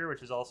EMF reader,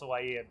 which is also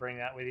why you bring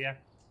that with you.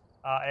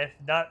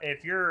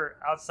 If you're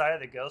outside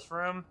of the ghost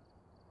room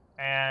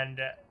and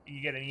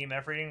you get an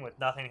EMF reading with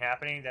nothing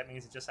happening, that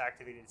means it just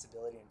activated its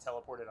ability and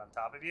teleported on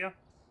top of you.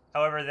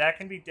 However, that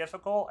can be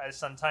difficult, as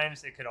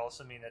sometimes it could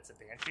also mean it's a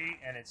banshee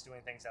and it's doing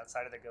things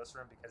outside of the ghost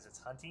room because it's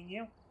hunting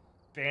you.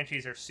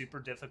 Banshees are super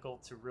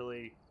difficult to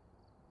really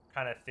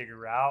kind of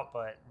figure out,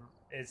 but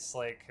it's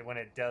like when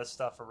it does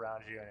stuff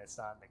around you and it's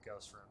not in the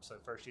ghost room. So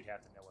first you'd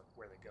have to know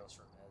where the ghost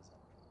room is. And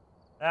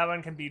that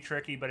one can be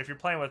tricky, but if you're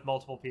playing with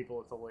multiple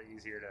people, it's a little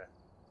easier to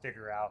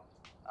figure out.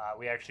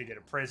 We actually did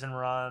a prison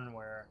run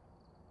where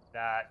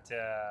that,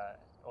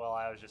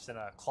 I was just in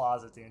a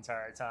closet the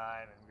entire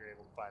time, and we were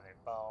able to find a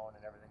bone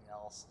and everything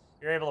else.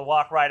 You're able to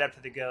walk right up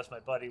to the ghost, my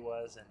buddy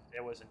was,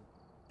 and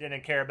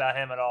didn't care about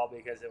him at all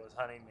because it was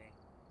hunting me.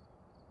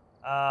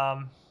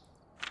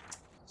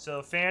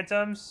 So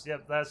phantoms,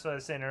 yep, that's what I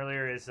was saying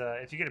earlier, is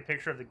if you get a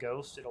picture of the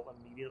ghost, it'll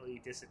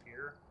immediately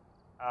disappear.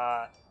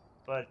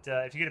 But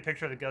if you get a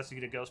picture of the ghost, you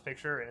get a ghost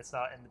picture, and it's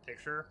not in the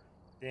picture,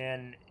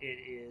 then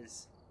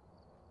it's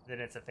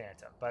a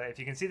phantom. But if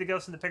you can see the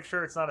ghost in the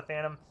picture, it's not a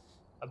phantom.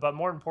 But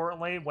more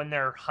importantly, when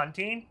they're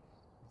hunting,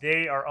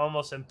 they are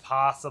almost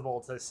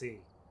impossible to see.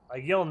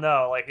 Like, you'll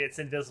know, like, it's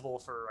invisible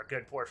for a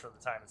good portion of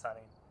the time it's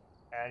hunting.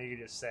 And you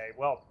can just say,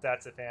 well,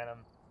 that's a phantom.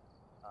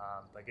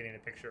 But getting a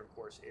picture, of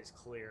course, is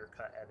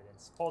clear-cut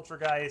evidence.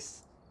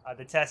 Poltergeist,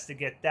 the test to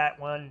get that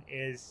one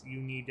is you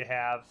need to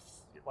have,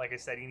 like I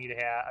said,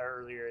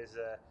 earlier,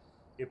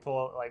 you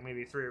pull, like,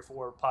 maybe 3 or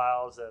 4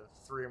 piles of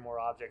 3 or more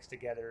objects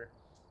together.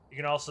 You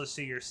can also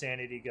see your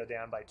sanity go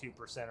down by 2%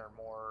 or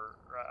more,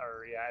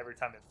 every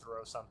time it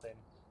throws something,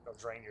 it'll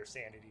drain your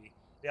sanity.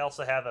 They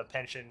also have a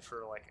penchant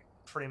for, like,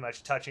 pretty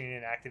much touching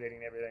and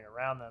activating everything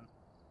around them.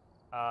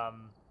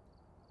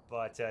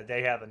 But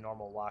they have a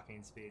normal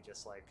walking speed,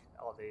 just like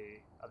all the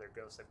other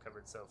ghosts I've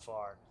covered so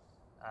far.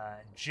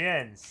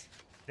 Jinns,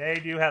 they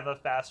do have a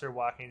faster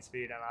walking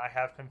speed, and I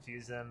have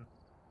confused them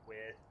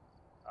with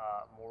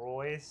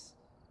Morois.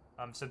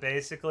 So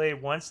basically,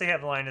 once they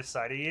have line of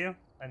sight of you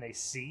and they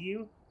see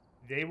you,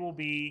 they will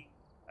be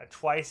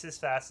twice as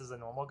fast as a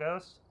normal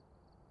ghost,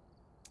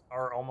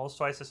 or almost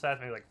twice as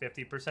fast, maybe like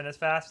 50% as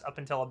fast, up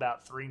until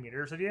about 3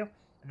 meters of you,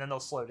 and then they'll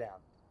slow down.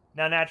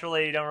 Now,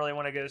 naturally, you don't really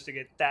want a ghost to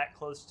get that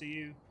close to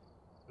you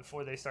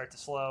before they start to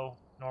slow.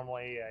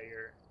 Normally,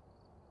 you're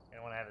going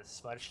to want to have a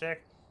smudge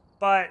stick.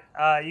 But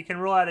you can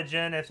rule out a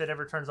Jinn if it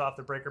ever turns off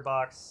the breaker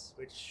box,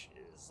 which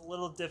is a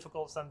little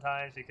difficult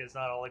sometimes because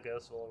not all the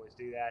ghosts will always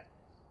do that.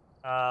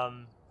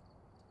 And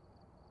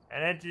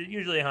it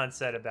usually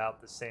hunts at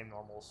about the same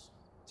normal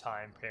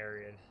time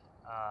period.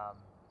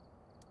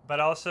 But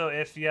also,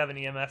 if you have an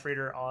EMF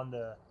reader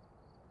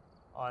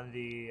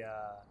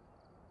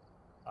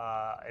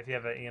if you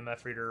have an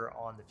EMF reader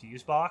on the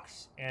fuse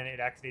box and it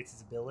activates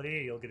its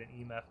ability, you'll get an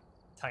EMF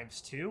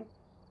 ×2,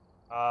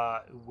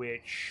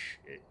 which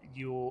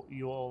you'll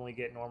only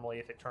get normally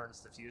if it turns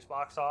the fuse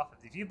box off.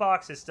 If the fuse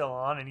box is still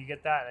on and you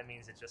get that, that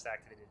means it just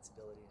activated its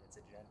ability and it's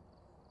a Jinn.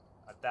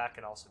 That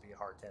can also be a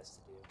hard test to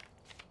do.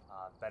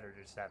 Better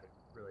to just have it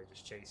really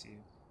just chase you.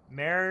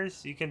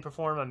 Mirrors, you can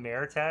perform a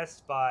mirror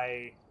test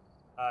by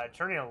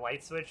turning a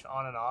light switch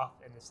on and off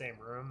in the same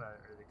room, or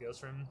the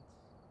ghost room.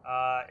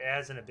 It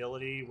has an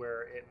ability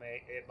where it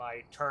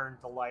might turn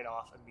the light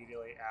off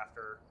immediately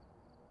after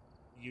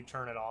you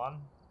turn it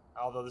on.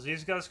 Although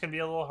these ghosts can be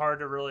a little hard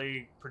to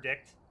really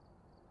predict,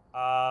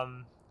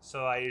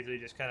 so I usually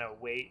just kind of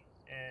wait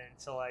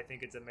until I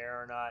think it's a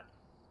mirror or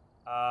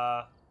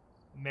not.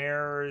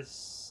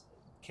 Mirrors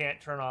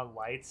can't turn on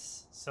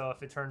lights, so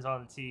if it turns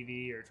on the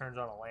TV or turns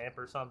on a lamp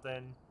or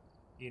something,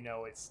 you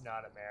know it's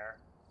not a mirror.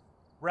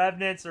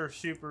 Revenants are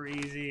super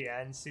easy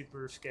and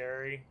super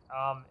scary.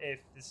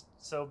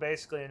 So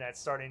basically in that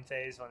starting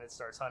phase when it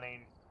starts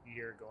hunting,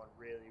 you're going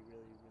really,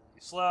 really, really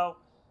slow.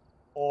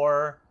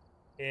 Or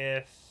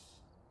if,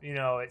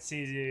 it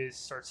sees you, it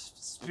starts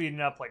speeding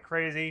up like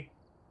crazy,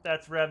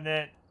 that's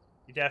Revenant.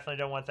 You definitely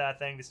don't want that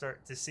thing to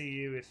start to see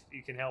you if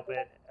you can help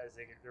it, as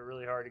they're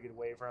really hard to get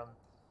away from.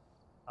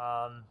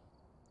 And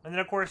then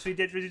of course we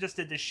just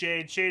did the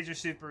shades. Shades are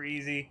super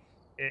easy.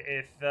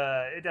 If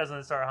it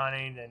doesn't start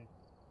hunting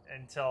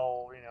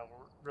until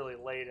really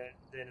late,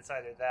 then it's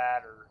either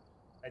that or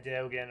a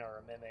Dogen or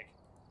a Mimic.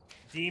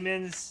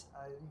 Demons,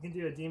 you can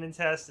do a demon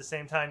test the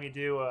same time you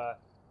do a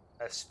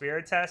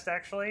spirit test,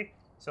 actually.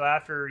 So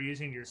after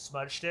using your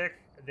smudge stick,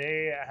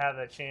 they have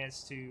a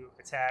chance to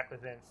attack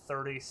within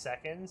 30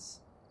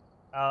 seconds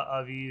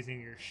of you using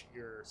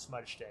your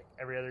smudge stick.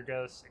 Every other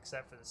ghost,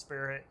 except for the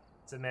spirit,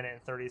 it's 1 minute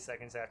and 30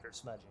 seconds after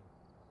smudging.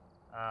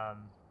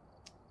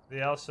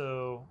 They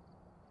also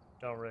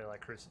don't really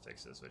like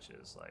crucifixes, which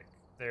is like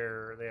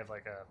they have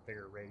like a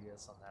bigger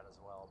radius on that as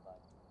well, but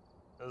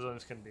those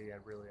ones can be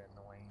really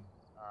annoying.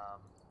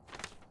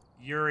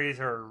 Yuris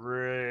are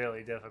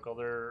really difficult.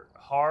 They're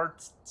hard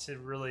to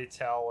really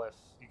tell if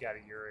you got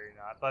a Yuri or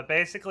not. But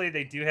basically,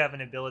 they do have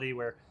an ability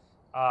where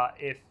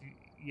if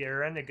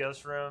you're in the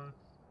ghost room,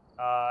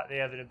 they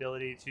have an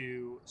ability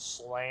to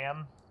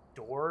slam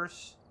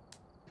doors.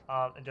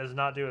 It does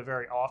not do it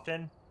very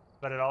often,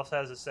 but it also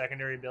has a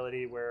secondary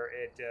ability where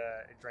it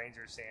drains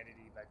your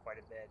sanity by quite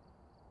a bit.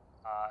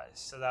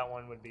 So that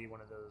one would be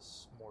one of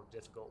those more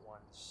difficult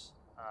ones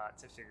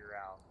to figure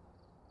out.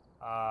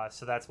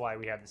 So that's why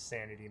we have the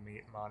sanity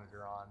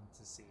monitor on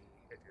to see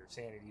if your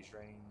sanity is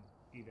draining,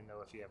 even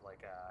though if you have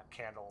like a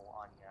candle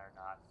on you or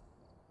not.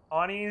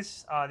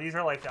 Onis, these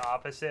are like the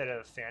opposite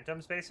of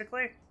phantoms,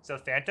 basically. So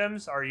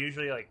phantoms are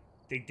usually like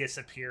they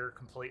disappear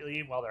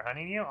completely while they're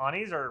hunting you.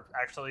 Onis are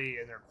actually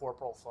in their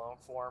corporal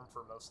form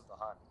for most of the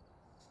hunt.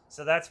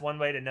 So that's one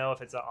way to know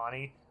if it's an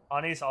Oni.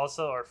 Onis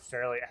also are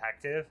fairly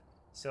active.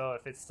 So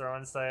if it's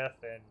throwing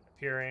stuff and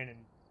appearing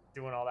and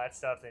doing all that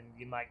stuff, then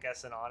you might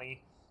guess an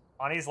Oni.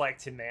 Onis like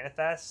to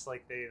manifest,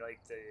 like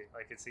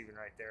it's even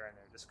right there in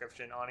their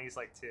description. Onis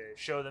like to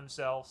show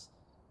themselves.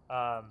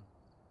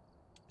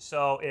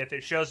 So if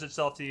it shows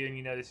itself to you and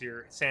you notice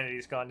your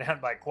sanity's gone down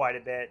by quite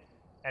a bit,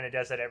 and it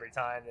does that every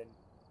time, then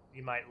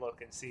you might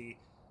look and see,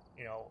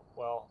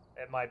 well,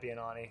 it might be an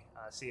Oni.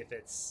 See if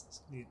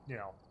it's,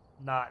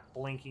 not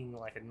blinking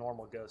like a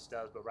normal ghost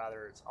does, but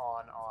rather it's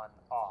on,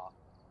 off,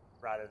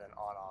 rather than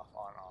on, off,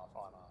 on, off,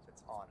 on, off.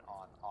 It's on,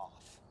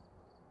 off.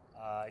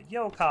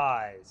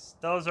 Yokais.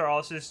 Those are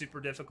also super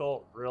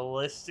difficult.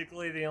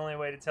 Realistically, the only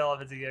way to tell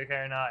if it's a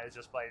yokai or not is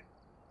just by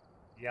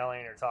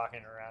yelling or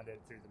talking around it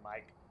through the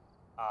mic,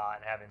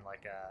 and having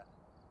like a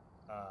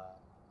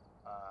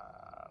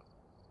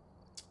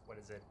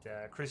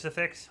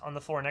crucifix on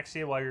the floor next to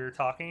you while you're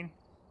talking.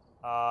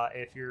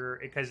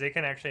 Because they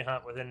can actually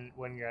hunt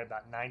when you're at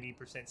about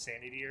 90%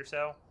 sanity or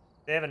so.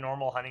 They have a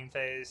normal hunting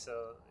phase,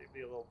 so it'd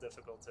be a little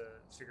difficult to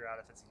figure out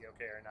if it's a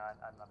yokai or not.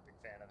 I'm not a big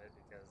fan of it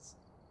because,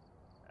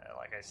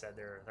 like I said,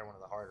 they're one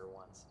of the harder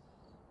ones.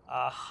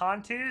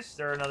 Hantus,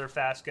 they're another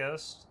fast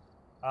ghost.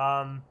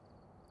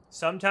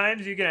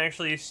 Sometimes you can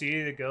actually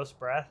see the ghost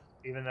breath,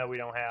 even though we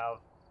don't have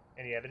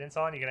any evidence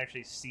on. You can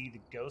actually see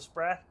the ghost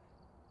breath.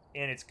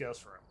 in its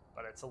ghost room,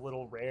 but it's a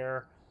little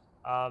rare.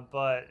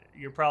 But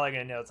you're probably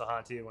going to know it's a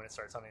Hantu when it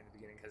starts hunting in the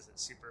beginning because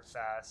it's super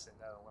fast and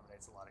that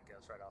eliminates a lot of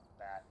ghosts right off the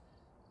bat.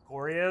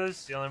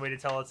 Gorios, the only way to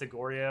tell it's a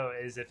Goryo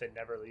is if it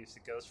never leaves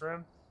the ghost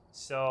room.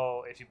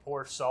 So if you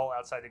pour salt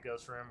outside the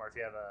ghost room, or if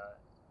you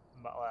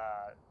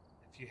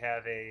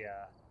have a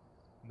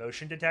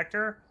motion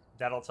detector,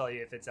 that'll tell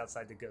you if it's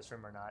outside the ghost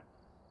room or not.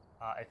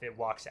 If it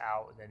walks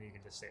out, then you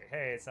can just say,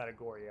 hey, it's not a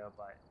Goryo,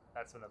 but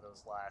that's one of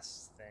those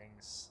last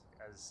things.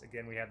 As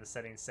again, we have the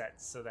settings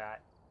set so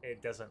that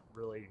it doesn't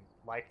really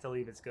like to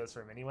leave its ghost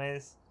room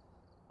anyways.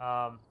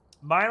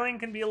 Myling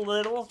can be a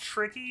little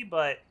tricky,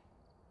 but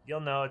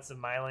you'll know it's a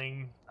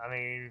Myling. I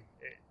mean,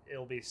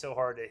 it'll be so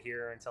hard to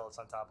hear until it's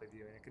on top of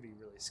you, and it could be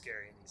really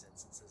scary in these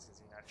instances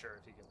because you're not sure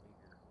if you can leave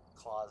your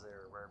closet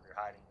or wherever you're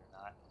hiding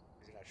or not,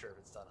 because you're not sure if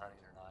it's done hunting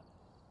or not.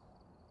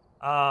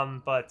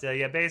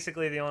 Yeah,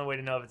 basically the only way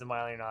to know if it's a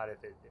Myling or not if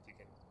you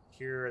can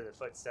hear the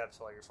footsteps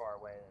while you're far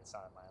away, then it's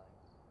not a Myling.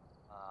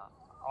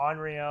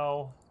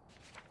 Onryo.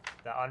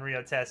 The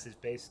Onryo test is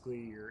basically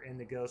you're in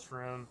the ghost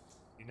room,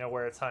 you know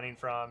where it's hunting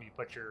from, you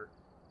put your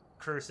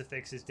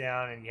crucifixes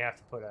down, and you have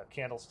to put a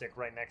candlestick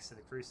right next to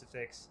the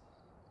crucifix.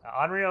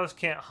 Onryos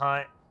can't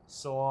hunt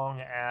so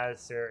long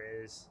as there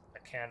is a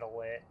candle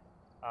lit.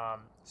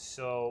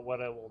 So what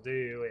it will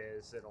do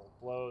is it'll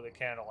blow the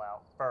candle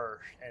out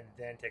first and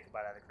then take a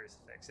bite out of the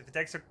crucifix. If it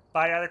takes a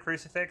bite out of the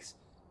crucifix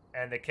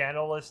and the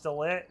candle is still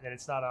lit, then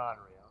it's not an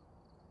Onryo.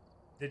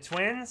 The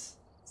twins,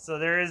 so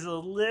there is a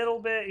little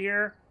bit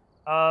here.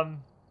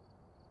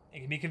 It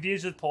can be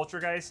confused with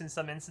poltergeist in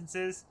some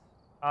instances,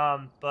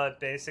 but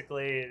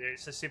basically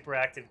it's a super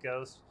active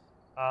ghost.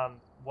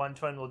 One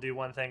twin will do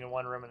one thing in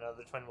one room, and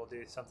another twin will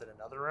do something in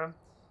another room.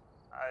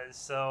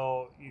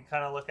 So you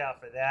kind of look out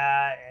for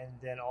that, and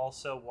then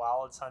also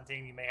while it's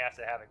hunting, you may have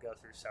to have it go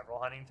through several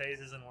hunting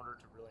phases in order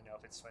to really know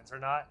if it's twins or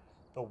not.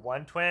 The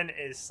one twin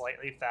is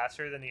slightly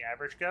faster than the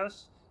average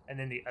ghost, and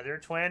then the other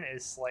twin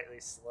is slightly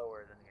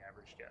slower than the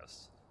average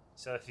ghost.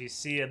 So if you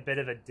see a bit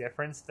of a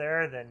difference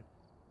there, then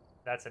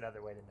that's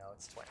another way to know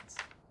it's twins.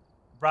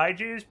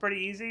 Raiju is pretty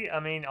easy. I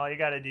mean, all you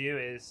got to do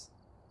is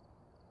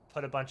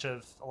put a bunch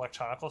of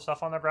electronical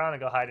stuff on the ground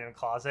and go hide in a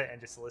closet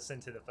and just listen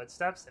to the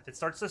footsteps. If it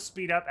starts to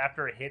speed up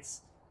after it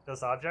hits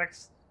those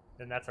objects,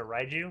 then that's a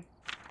Raiju.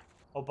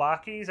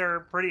 Obakis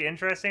are pretty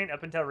interesting.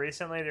 Up until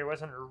recently, there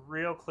wasn't a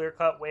real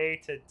clear-cut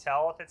way to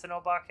tell if it's an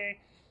Obake.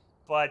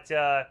 But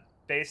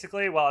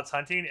basically, while it's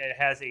hunting, it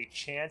has a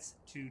chance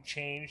to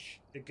change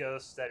the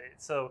ghost that it...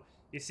 So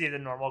you see the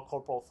normal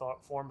corporal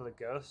form of the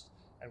ghost,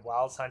 and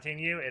while it's hunting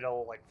you,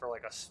 it'll, like, for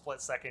like a split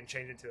second,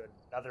 change into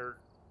another...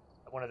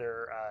 one of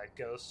their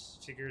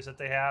ghost figures that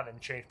they have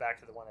and change back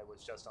to the one that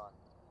was just on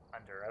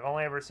under. I've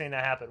only ever seen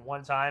that happen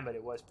one time, but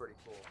it was pretty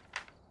cool.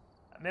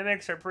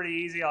 Mimics are pretty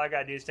easy. All I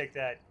gotta do is take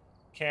that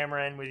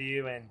camera in with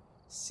you and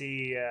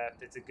see if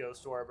it's a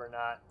ghost orb or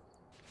not.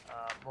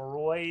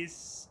 Moroi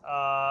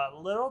a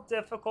little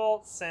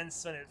difficult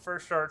since when it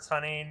first starts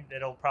hunting,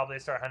 it'll probably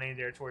start hunting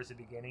there towards the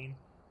beginning,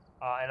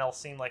 and it'll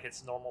seem like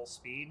it's normal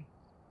speed.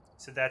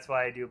 So that's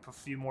why I do a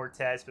few more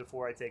tests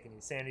before I take any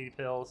sanity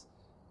pills.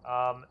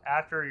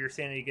 After your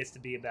sanity gets to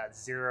be about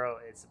 0,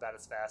 it's about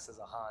as fast as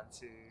a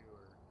Hantu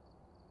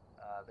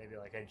or maybe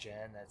like a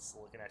Gen that's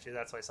looking at you.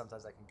 That's why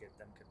sometimes I can get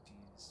them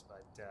confused.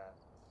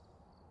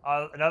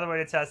 But another way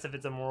to test if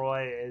it's a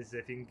Moroi is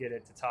if you can get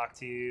it to talk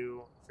to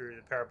you through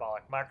the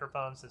parabolic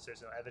microphone. Since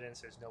there's no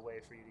evidence, there's no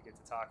way for you to get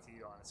to talk to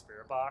you on a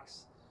spirit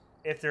box.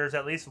 If there's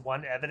at least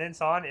one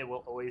evidence on, it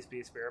will always be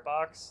a spirit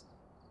box.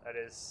 That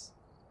is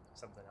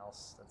something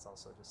else that's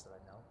also just that I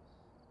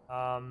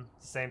know.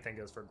 Same thing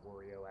goes for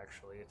Goryo,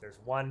 actually. If there's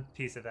one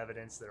piece of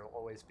evidence, there will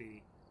always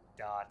be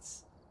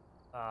dots.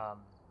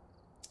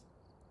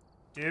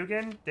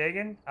 Dagon,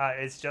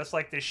 it's just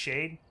like this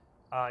shade.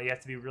 You have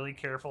to be really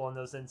careful in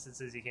those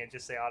instances. You can't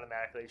just say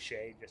automatically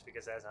shade just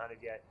because it hasn't hunted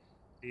yet.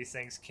 These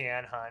things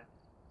can hunt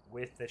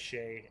with the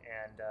shade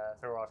and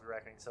throw off your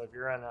reckoning. So if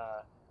you're in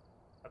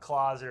a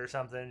closet or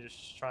something,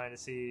 just trying to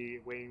see,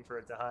 waiting for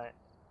it to hunt,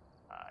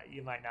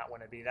 you might not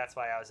want to be. That's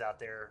why I was out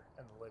there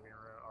in the living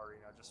room, or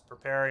just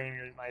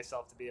preparing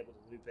myself to be able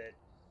to loop it.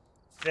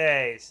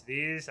 Phase.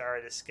 These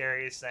are the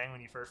scariest thing when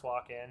you first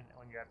walk in.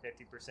 When you're at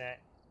 50%,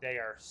 they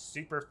are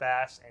super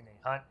fast and they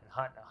hunt and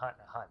hunt and hunt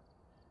and hunt.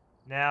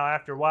 Now,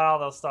 after a while,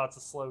 they'll start to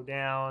slow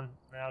down,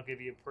 and I'll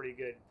give you a pretty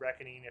good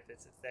reckoning if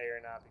it's a Thay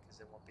or not,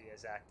 because it won't be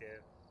as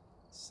active.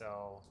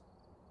 So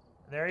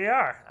there you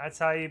are. That's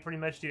how you pretty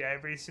much do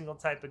every single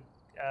type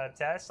of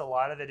test. A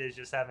lot of it is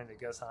just having the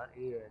ghost hunt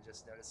you and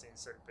just noticing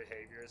certain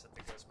behaviors that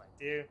the ghost might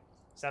do.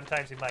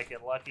 Sometimes you might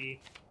get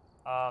lucky.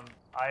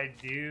 I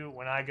do,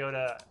 when I go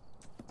to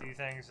do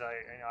things,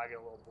 I get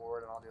a little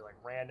bored and I'll do like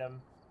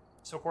random.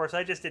 So of course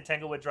I just did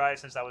Tanglewood Drive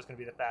since that was going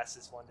to be the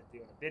fastest one to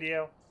do in a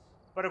video.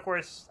 But of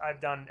course I've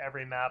done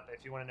every map.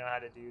 If you want to know how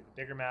to do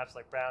the bigger maps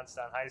like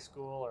Brownstown High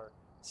School or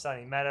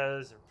Sunny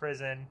Meadows or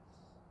Prison,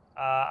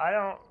 I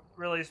don't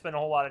really spend a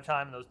whole lot of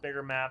time in those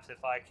bigger maps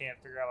if I can't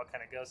figure out what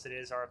kind of ghost it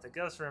is, or if the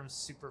ghost room's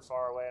super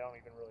far away, I don't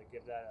even really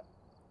give that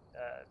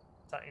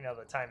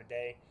the time of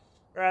day.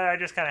 rather I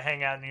just kind of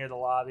hang out near the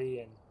lobby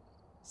and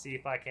see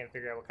if I can't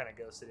figure out what kind of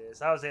ghost it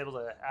is. I was able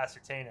to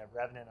ascertain a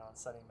revenant on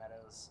Sunny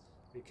Meadows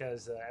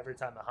because every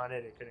time I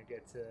hunted, it couldn't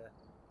get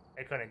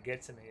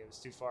to me. It was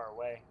too far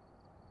away.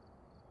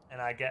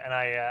 And I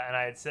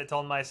had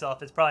told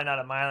myself it's probably not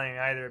a myling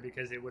either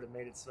because it would have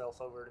made itself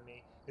over to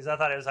me. Because I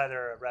thought it was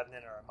either a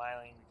revenant or a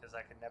myling because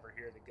I could never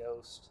hear the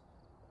ghost.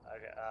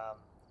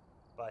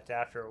 But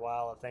after a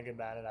while of thinking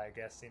about it, I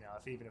guess,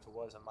 even if it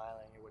was a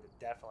myling, it would have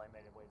definitely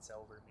made its way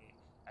over to me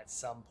at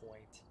some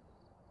point.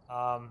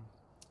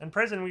 In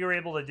prison, we were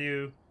able to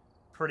do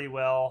pretty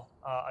well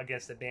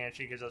against the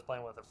Banshee because I was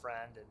playing with a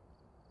friend.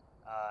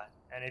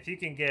 And if you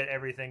can get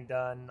everything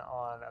done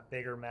on a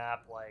bigger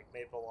map like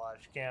Maple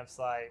Lodge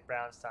Campsite,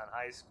 Brownstown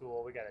High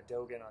School, we got a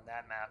Dogan on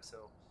that map,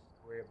 so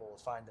we're able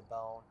to find the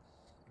bone.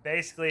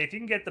 Basically, if you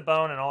can get the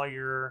bone and all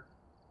your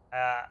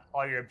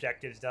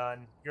objectives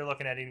done, you're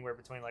looking at anywhere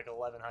between like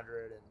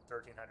 1,100 and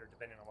 1,300,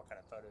 depending on what kind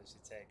of photos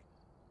you take,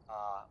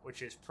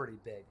 which is pretty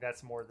big.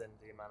 That's more than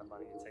the amount of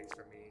money it takes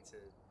for me to,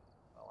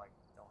 well, I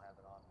don't have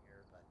it on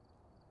here, but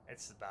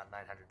it's about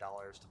 $900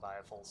 to buy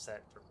a full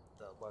set for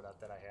the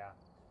loadout that I have.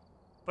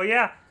 But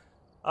yeah,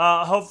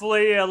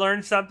 hopefully I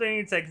learned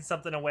something, taking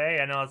something away.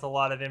 I know it's a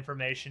lot of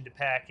information to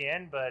pack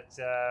in, but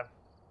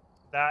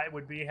that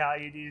would be how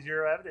you'd use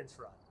your evidence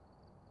run.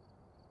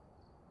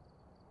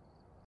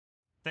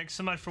 Thanks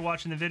so much for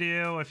watching the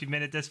video. If you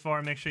made it this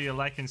far, make sure you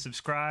like and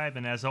subscribe.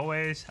 And as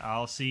always,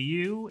 I'll see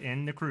you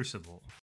in the Crucible.